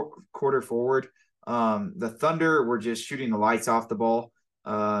first quarter forward, the Thunder were just shooting the lights off the ball.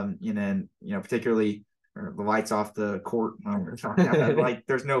 And then, particularly – or the lights off the court. Like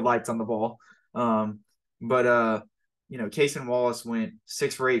there's no lights on the ball. But Cason Wallace went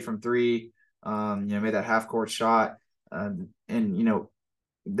 6 for 8 from three, made that half court shot. And,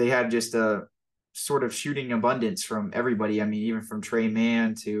 they had just a sort of shooting abundance from everybody. I mean, even from Trey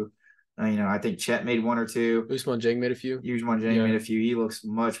Mann to, I think Chet made 1 or 2. Ousmane Dieng made a few. Made a few. He looks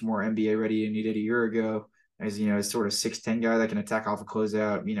much more NBA ready than he did a year ago. As a sort of 6'10" guy that can attack off a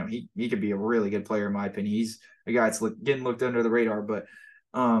closeout. He could be a really good player in my opinion. He's a guy that's getting looked under the radar, but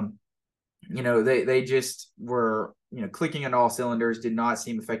they just were clicking on all cylinders. Did not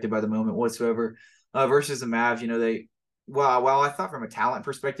seem affected by the moment whatsoever. Versus the Mavs, while I thought from a talent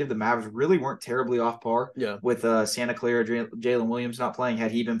perspective, the Mavs really weren't terribly off par. Yeah. With Santa Clara, Jalen Williams not playing.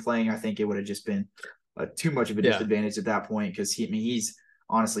 Had he been playing, I think it would have just been too much of a disadvantage at that point because he's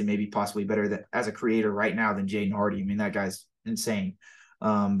honestly maybe possibly better as a creator right now than Jaden Hardy. I mean, that guy's insane.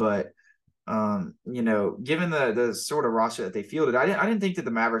 But Given the sort of roster that they fielded, I didn't think that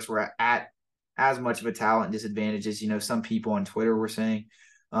the Mavericks were at as much of a talent disadvantage as some people on Twitter were saying.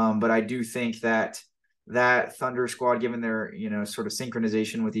 But I do think that Thunder squad, given their sort of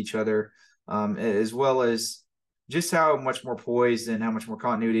synchronization with each other, as well as just how much more poised and how much more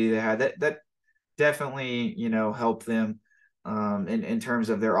continuity they had, that definitely helped them in terms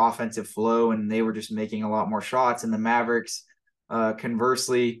of their offensive flow, and they were just making a lot more shots. And the Mavericks,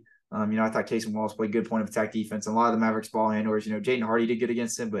 conversely, I thought Casey Wallace played good point of attack defense. And a lot of the Mavericks ball handlers, Jaden Hardy did good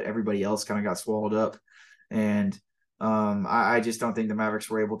against him, but everybody else kind of got swallowed up. And I just don't think the Mavericks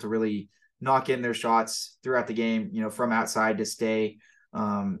were able to really knock in their shots throughout the game, from outside to stay,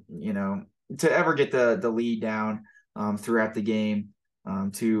 to ever get the lead down throughout the game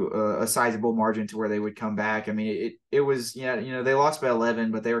to a sizable margin to where they would come back. I mean, it was, they lost by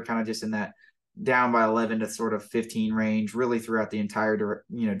 11, but they were kind of just in that down by 11 to sort of 15 range really throughout the entire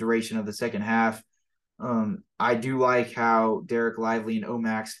duration of the second half. I do like how Derek Lively and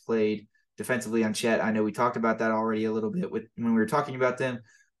Omax played defensively on Chet. I know we talked about that already a little bit when we were talking about them,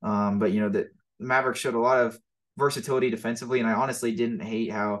 but the Mavericks showed a lot of versatility defensively, and I honestly didn't hate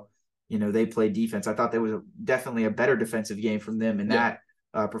how they played defense. I thought there was definitely a better defensive game from them in that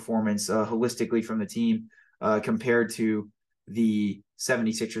performance holistically from the team compared to the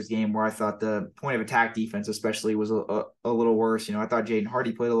 76ers game, where I thought the point of attack defense especially was a little worse. I thought Jaden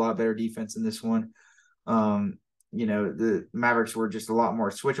Hardy played a lot better defense in this one. The Mavericks were just a lot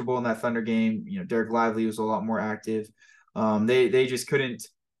more switchable in that Thunder game. Derek Lively was a lot more active. They just couldn't,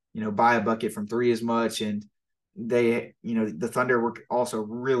 buy a bucket from three as much. And they, the Thunder were also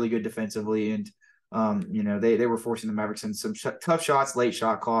really good defensively. And, they were forcing the Mavericks in some tough shots, late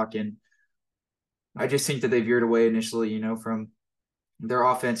shot clock. And I just think that they veered away initially, from their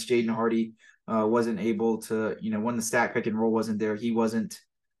offense. Jaden Hardy wasn't able to, when the stack pick and roll wasn't there, he wasn't,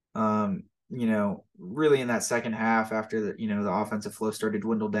 really in that second half after the offensive flow started to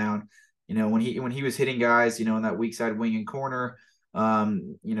dwindle down. When he was hitting guys, in that weak side wing and corner,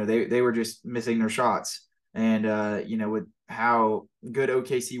 they were just missing their shots. And with how good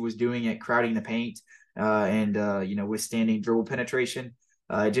OKC was doing at crowding the paint and withstanding dribble penetration,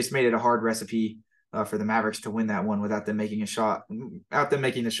 it just made it a hard recipe for the Mavericks to win that one without them making their shots.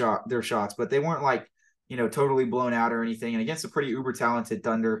 But they weren't like totally blown out or anything. And against a pretty uber talented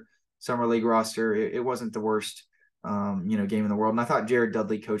Thunder summer league roster, it wasn't the worst game in the world. And I thought Jared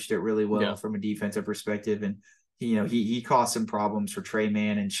Dudley coached it really well from a defensive perspective. And he caused some problems for Trey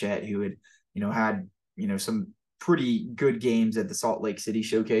Mann and Chet, who had some pretty good games at the Salt Lake City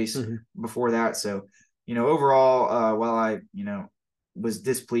showcase before that. So overall, while I was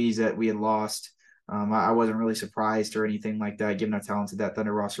displeased that we had lost, I wasn't really surprised or anything like that, given how talented that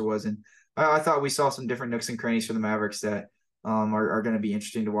Thunder roster was. And I thought we saw some different nooks and crannies for the Mavericks that are going to be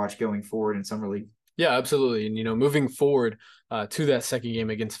interesting to watch going forward in Summer League. Yeah, absolutely. And, moving forward to that second game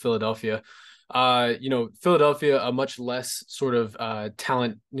against Philadelphia, Philadelphia, a much less sort of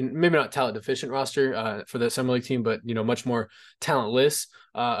talent, maybe not talent deficient roster for the Summer League team, but, much more talentless.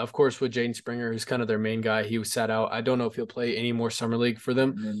 Of course, with Jaden Springer, who's kind of their main guy, he was sat out. I don't know if he'll play any more Summer League for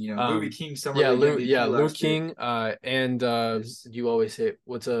them. And then, Louis King, Summer League. Lou King, and you always say,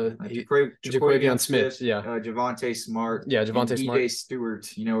 what's Jaquavion Smith. Yeah. Javonte Smart. Yeah, Javonte Smart. DJ Stewart,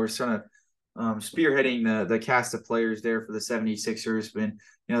 we're sort of spearheading the cast of players there for the 76ers. But,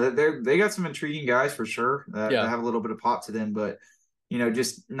 they got some intriguing guys for sure that have a little bit of pop to them, but,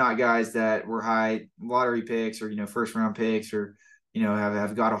 just not guys that were high lottery picks or, first round picks or,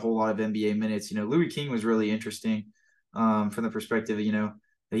 have got a whole lot of NBA minutes. Louis King was really interesting from the perspective of,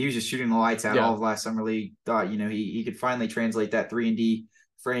 that he was just shooting the lights out all of last summer league. Thought, he could finally translate that 3-and-D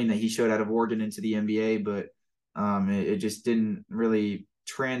frame that he showed out of Oregon into the NBA, but it just didn't really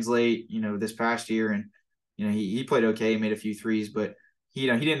translate, this past year. And, he played okay, made a few threes, but he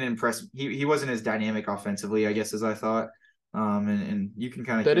didn't impress. He wasn't as dynamic offensively, I guess, as I thought. And you can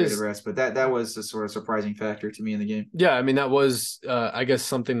kind of hear the rest, but that was a sort of surprising factor to me in the game. Yeah, I mean, that was, I guess,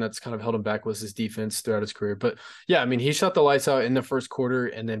 something that's kind of held him back was his defense throughout his career. But yeah, I mean, he shot the lights out in the first quarter,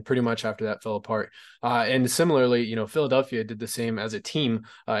 and then pretty much after that fell apart. And similarly, Philadelphia did the same as a team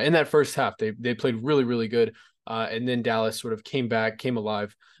in that first half. They played really, really good. And then Dallas sort of came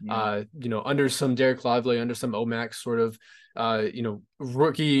alive, under some Derek Lively, under some Omax sort of,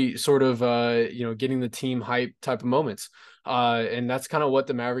 rookie sort of, getting the team hype type of moments. And that's kind of what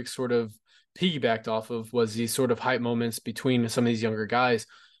the Mavericks sort of piggybacked off of, was these sort of hype moments between some of these younger guys.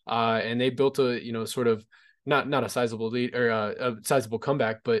 And they built a, sort of not a sizable lead or a sizable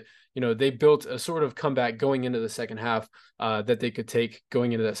comeback, but, they built a sort of comeback going into the second half that they could take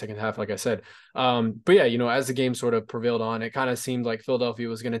going into that second half, like I said. But yeah, as the game sort of prevailed on, it kind of seemed like Philadelphia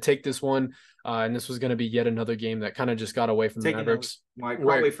was going to take this one, and this was going to be yet another game that kind of just got away from the Mavericks.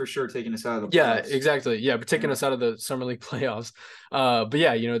 Probably for sure taking us out of the playoffs. playoffs. Yeah, exactly. Yeah, but taking us out of the Summer League playoffs. But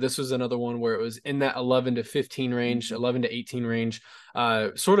yeah, this was another one where it was in that 11 to 15 range, 11 to 18 range,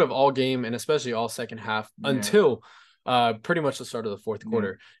 sort of all game and especially all second half until pretty much the start of the fourth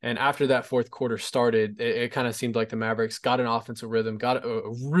quarter. And after that fourth quarter started, it kind of seemed like the Mavericks got an offensive rhythm, got a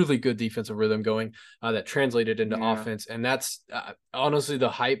really good defensive rhythm going that translated into offense. And that's honestly the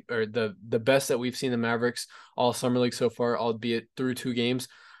hype or the best that we've seen the Mavericks all Summer League so far, albeit through 2 games.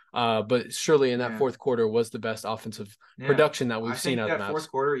 But surely in that fourth quarter was the best offensive production that we've seen out of the Mavs. Fourth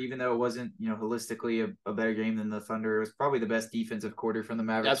quarter, even though it wasn't, holistically a better game than the Thunder, it was probably the best defensive quarter from the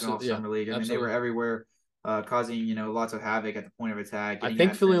Mavericks in all Summer League. I mean, they were everywhere, causing, lots of havoc at the point of attack. I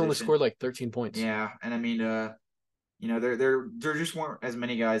think Philly only scored like 13 points. Yeah, and I mean, there just weren't as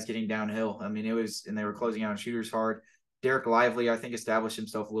many guys getting downhill. I mean, and they were closing out shooters hard. Derek Lively, I think, established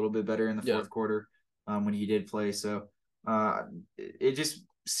himself a little bit better in the fourth quarter when he did play. So it just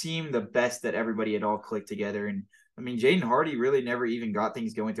seemed the best that everybody had all clicked together. And I mean, Jaden Hardy really never even got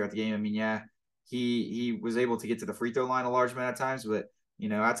things going throughout the game. I mean, he was able to get to the free throw line a large amount of times, but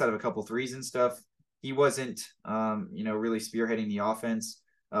outside of a couple threes and stuff, he wasn't really spearheading the offense.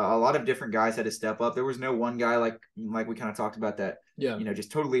 A lot of different guys had to step up. There was no one guy like we kind of talked about that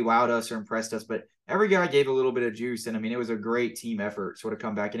just totally wowed us or impressed us, but every guy gave a little bit of juice. And I mean, it was a great team effort sort of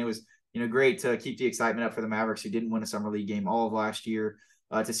comeback, and it was great to keep the excitement up for the Mavericks, who didn't win a Summer League game all of last year.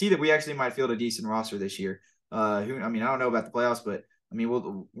 To see that we actually might field a decent roster this year. I don't know about the playoffs, but I mean,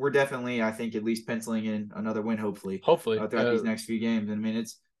 we're definitely, I think, at least penciling in another win, hopefully throughout these next few games. And I mean,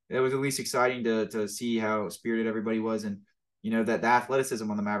 it was at least exciting to see how spirited everybody was, and that the athleticism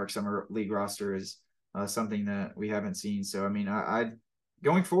on the Mavericks Summer League roster is something that we haven't seen. So I mean, I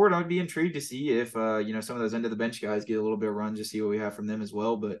going forward, I'd be intrigued to see if some of those end of the bench guys get a little bit of run, just see what we have from them as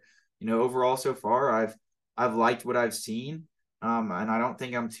well. But overall so far, I've liked what I've seen. And I don't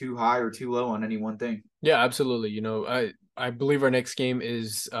think I'm too high or too low on any one thing. Yeah, absolutely. I believe our next game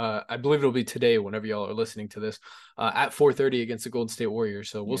is I believe it'll be today whenever y'all are listening to this at 4:30 against the Golden State Warriors.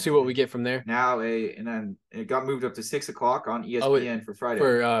 So we'll see what we get from there. Now and then it got moved up to 6 o'clock on ESPN for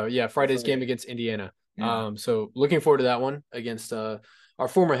Friday. Friday's game against Indiana. So looking forward to that one against our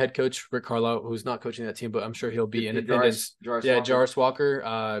former head coach, Rick Carlisle, who's not coaching that team, but I'm sure he'll be in attendance. Jarvis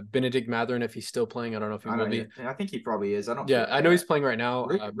Walker, Benedict Mathurin, if he's still playing. I don't know if he will be. I think he probably is. I know he's playing right now.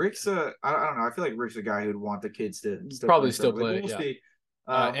 Rick's I don't know. I feel like Rick's a guy who'd want the kids to probably still play. We'll see.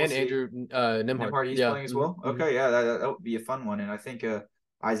 And Andrew Nembhard. He's playing as well. Mm-hmm. Okay, that would be a fun one. And I think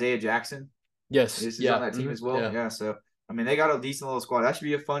Isaiah Jackson is on that team as well. Yeah, so I mean, they got a decent little squad. That should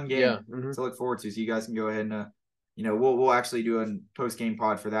be a fun game to look forward to. So you guys can go ahead and we'll actually do a post-game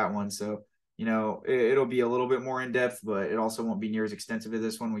pod for that one. So, it'll be a little bit more in-depth, but it also won't be near as extensive as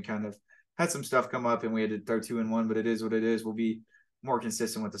this one. We kind of had some stuff come up and we had to throw 2 in 1, but it is what it is. We'll be more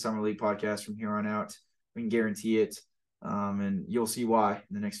consistent with the Summer League podcast from here on out. We can guarantee it. And you'll see why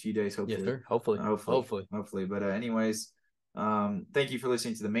in the next few days, hopefully. Yes, sir. Hopefully. But anyways, thank you for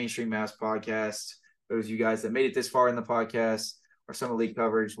listening to the Mainstream Mavs podcast. Those of you guys that made it this far in the podcast, our Summer League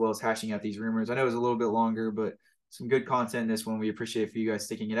coverage, as well as hashing out these rumors. I know it was a little bit longer, but some good content in this one. We appreciate for you guys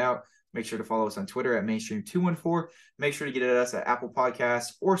sticking it out. Make sure to follow us on Twitter at Mainstream214. Make sure to get at us at Apple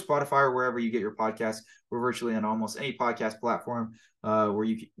Podcasts or Spotify or wherever you get your podcasts. We're virtually on almost any podcast platform where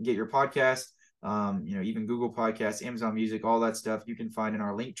you can get your podcast. Even Google Podcasts, Amazon Music, all that stuff you can find in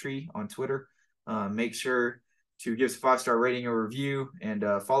our link tree on Twitter. Make sure to give us a 5-star rating or review and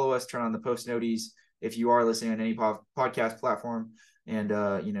follow us. Turn on the post noties if you are listening on any podcast platform. And,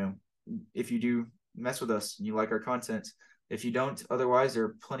 if you do mess with us and you like our content, if you don't, otherwise there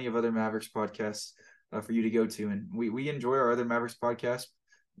are plenty of other Mavericks podcasts for you to go to. And we enjoy our other Mavericks podcasts,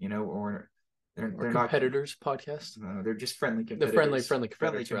 or they're not competitors podcasts. They're just friendly competitors. They're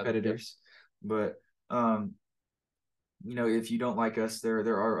friendly competitors. But, if you don't like us, there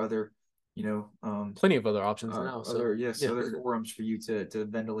are other, plenty of other options now. Other forums for you to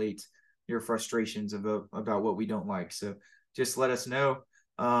ventilate your frustrations about what we don't like. So just let us know.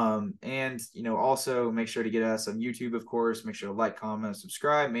 And also make sure to get us on YouTube, of course. Make sure to like, comment,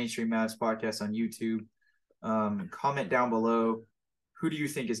 subscribe. Mainstream Mavs podcast on YouTube. Comment down below. Who do you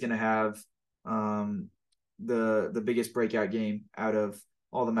think is going to have the biggest breakout game out of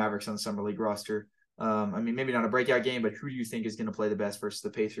all the Mavericks on the Summer League roster? Maybe not a breakout game, but who do you think is going to play the best versus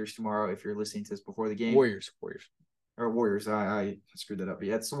the Pacers tomorrow? If you're listening to this before the game, Warriors. I screwed that up.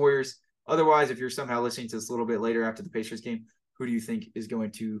 Yeah, it's the Warriors. Otherwise, if you're somehow listening to this a little bit later after the Pacers game, who do you think is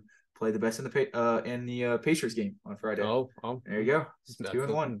going to play the best in the Pacers game on Friday. Oh, there you go. It's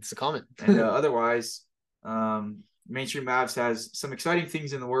 2-1. It's a comment. And otherwise, Mainstream Mavs has some exciting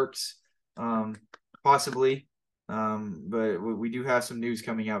things in the works, possibly. But we do have some news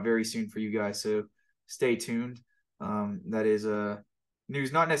coming out very soon for you guys, so stay tuned. That is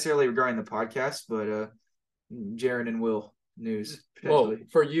news not necessarily regarding the podcast, but Jaron and Will news. Well,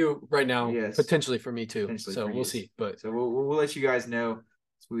 for you right now, yes. Potentially for me too. So we'll see. But so we'll let you guys know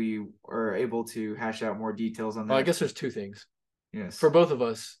so we are able to hash out more details on that. Well, I guess there's two things. Yes. For both of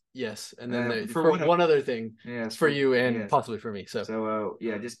us, yes, and then for one other thing, yes, for you and possibly for me. So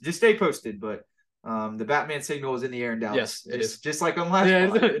yeah, just stay posted. But the Batman signal is in the air in Dallas. Yes, it is. Just like on last.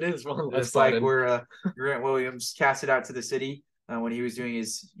 Yeah, it is. Just like where Grant Williams cast it out to the city when he was doing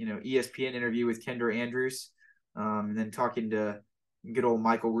his ESPN interview with Kendra Andrews, and then talking to good old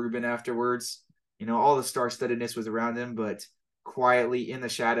Michael Rubin afterwards. All the star-studdedness was around him, but quietly in the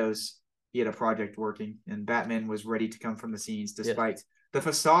shadows, he had a project working, and Batman was ready to come from the scenes despite the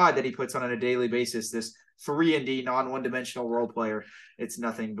facade that he puts on a daily basis. This 3-and-D non-one-dimensional role player. It's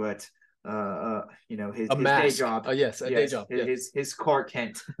nothing but his day job. Day job. His Clark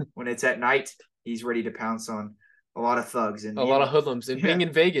Kent. When it's at night, he's ready to pounce on a lot of thugs and a lot of hoodlums. And being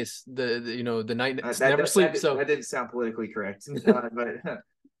in Vegas, the night never sleeps. So that didn't sound politically correct, but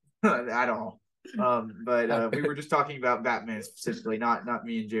at all. But we were just talking about Batman specifically, not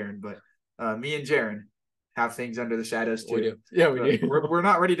me and Jaron, but me and Jaron have things under the shadows too. We do. Yeah, we do. We're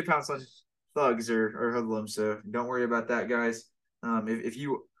not ready to pounce on thugs or hoodlums, so don't worry about that, guys. If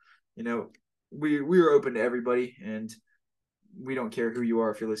you we're open to everybody, and we don't care who you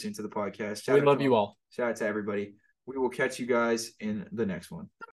are if you're listening to the podcast. We love you all. Shout out to everybody. We will catch you guys in the next one.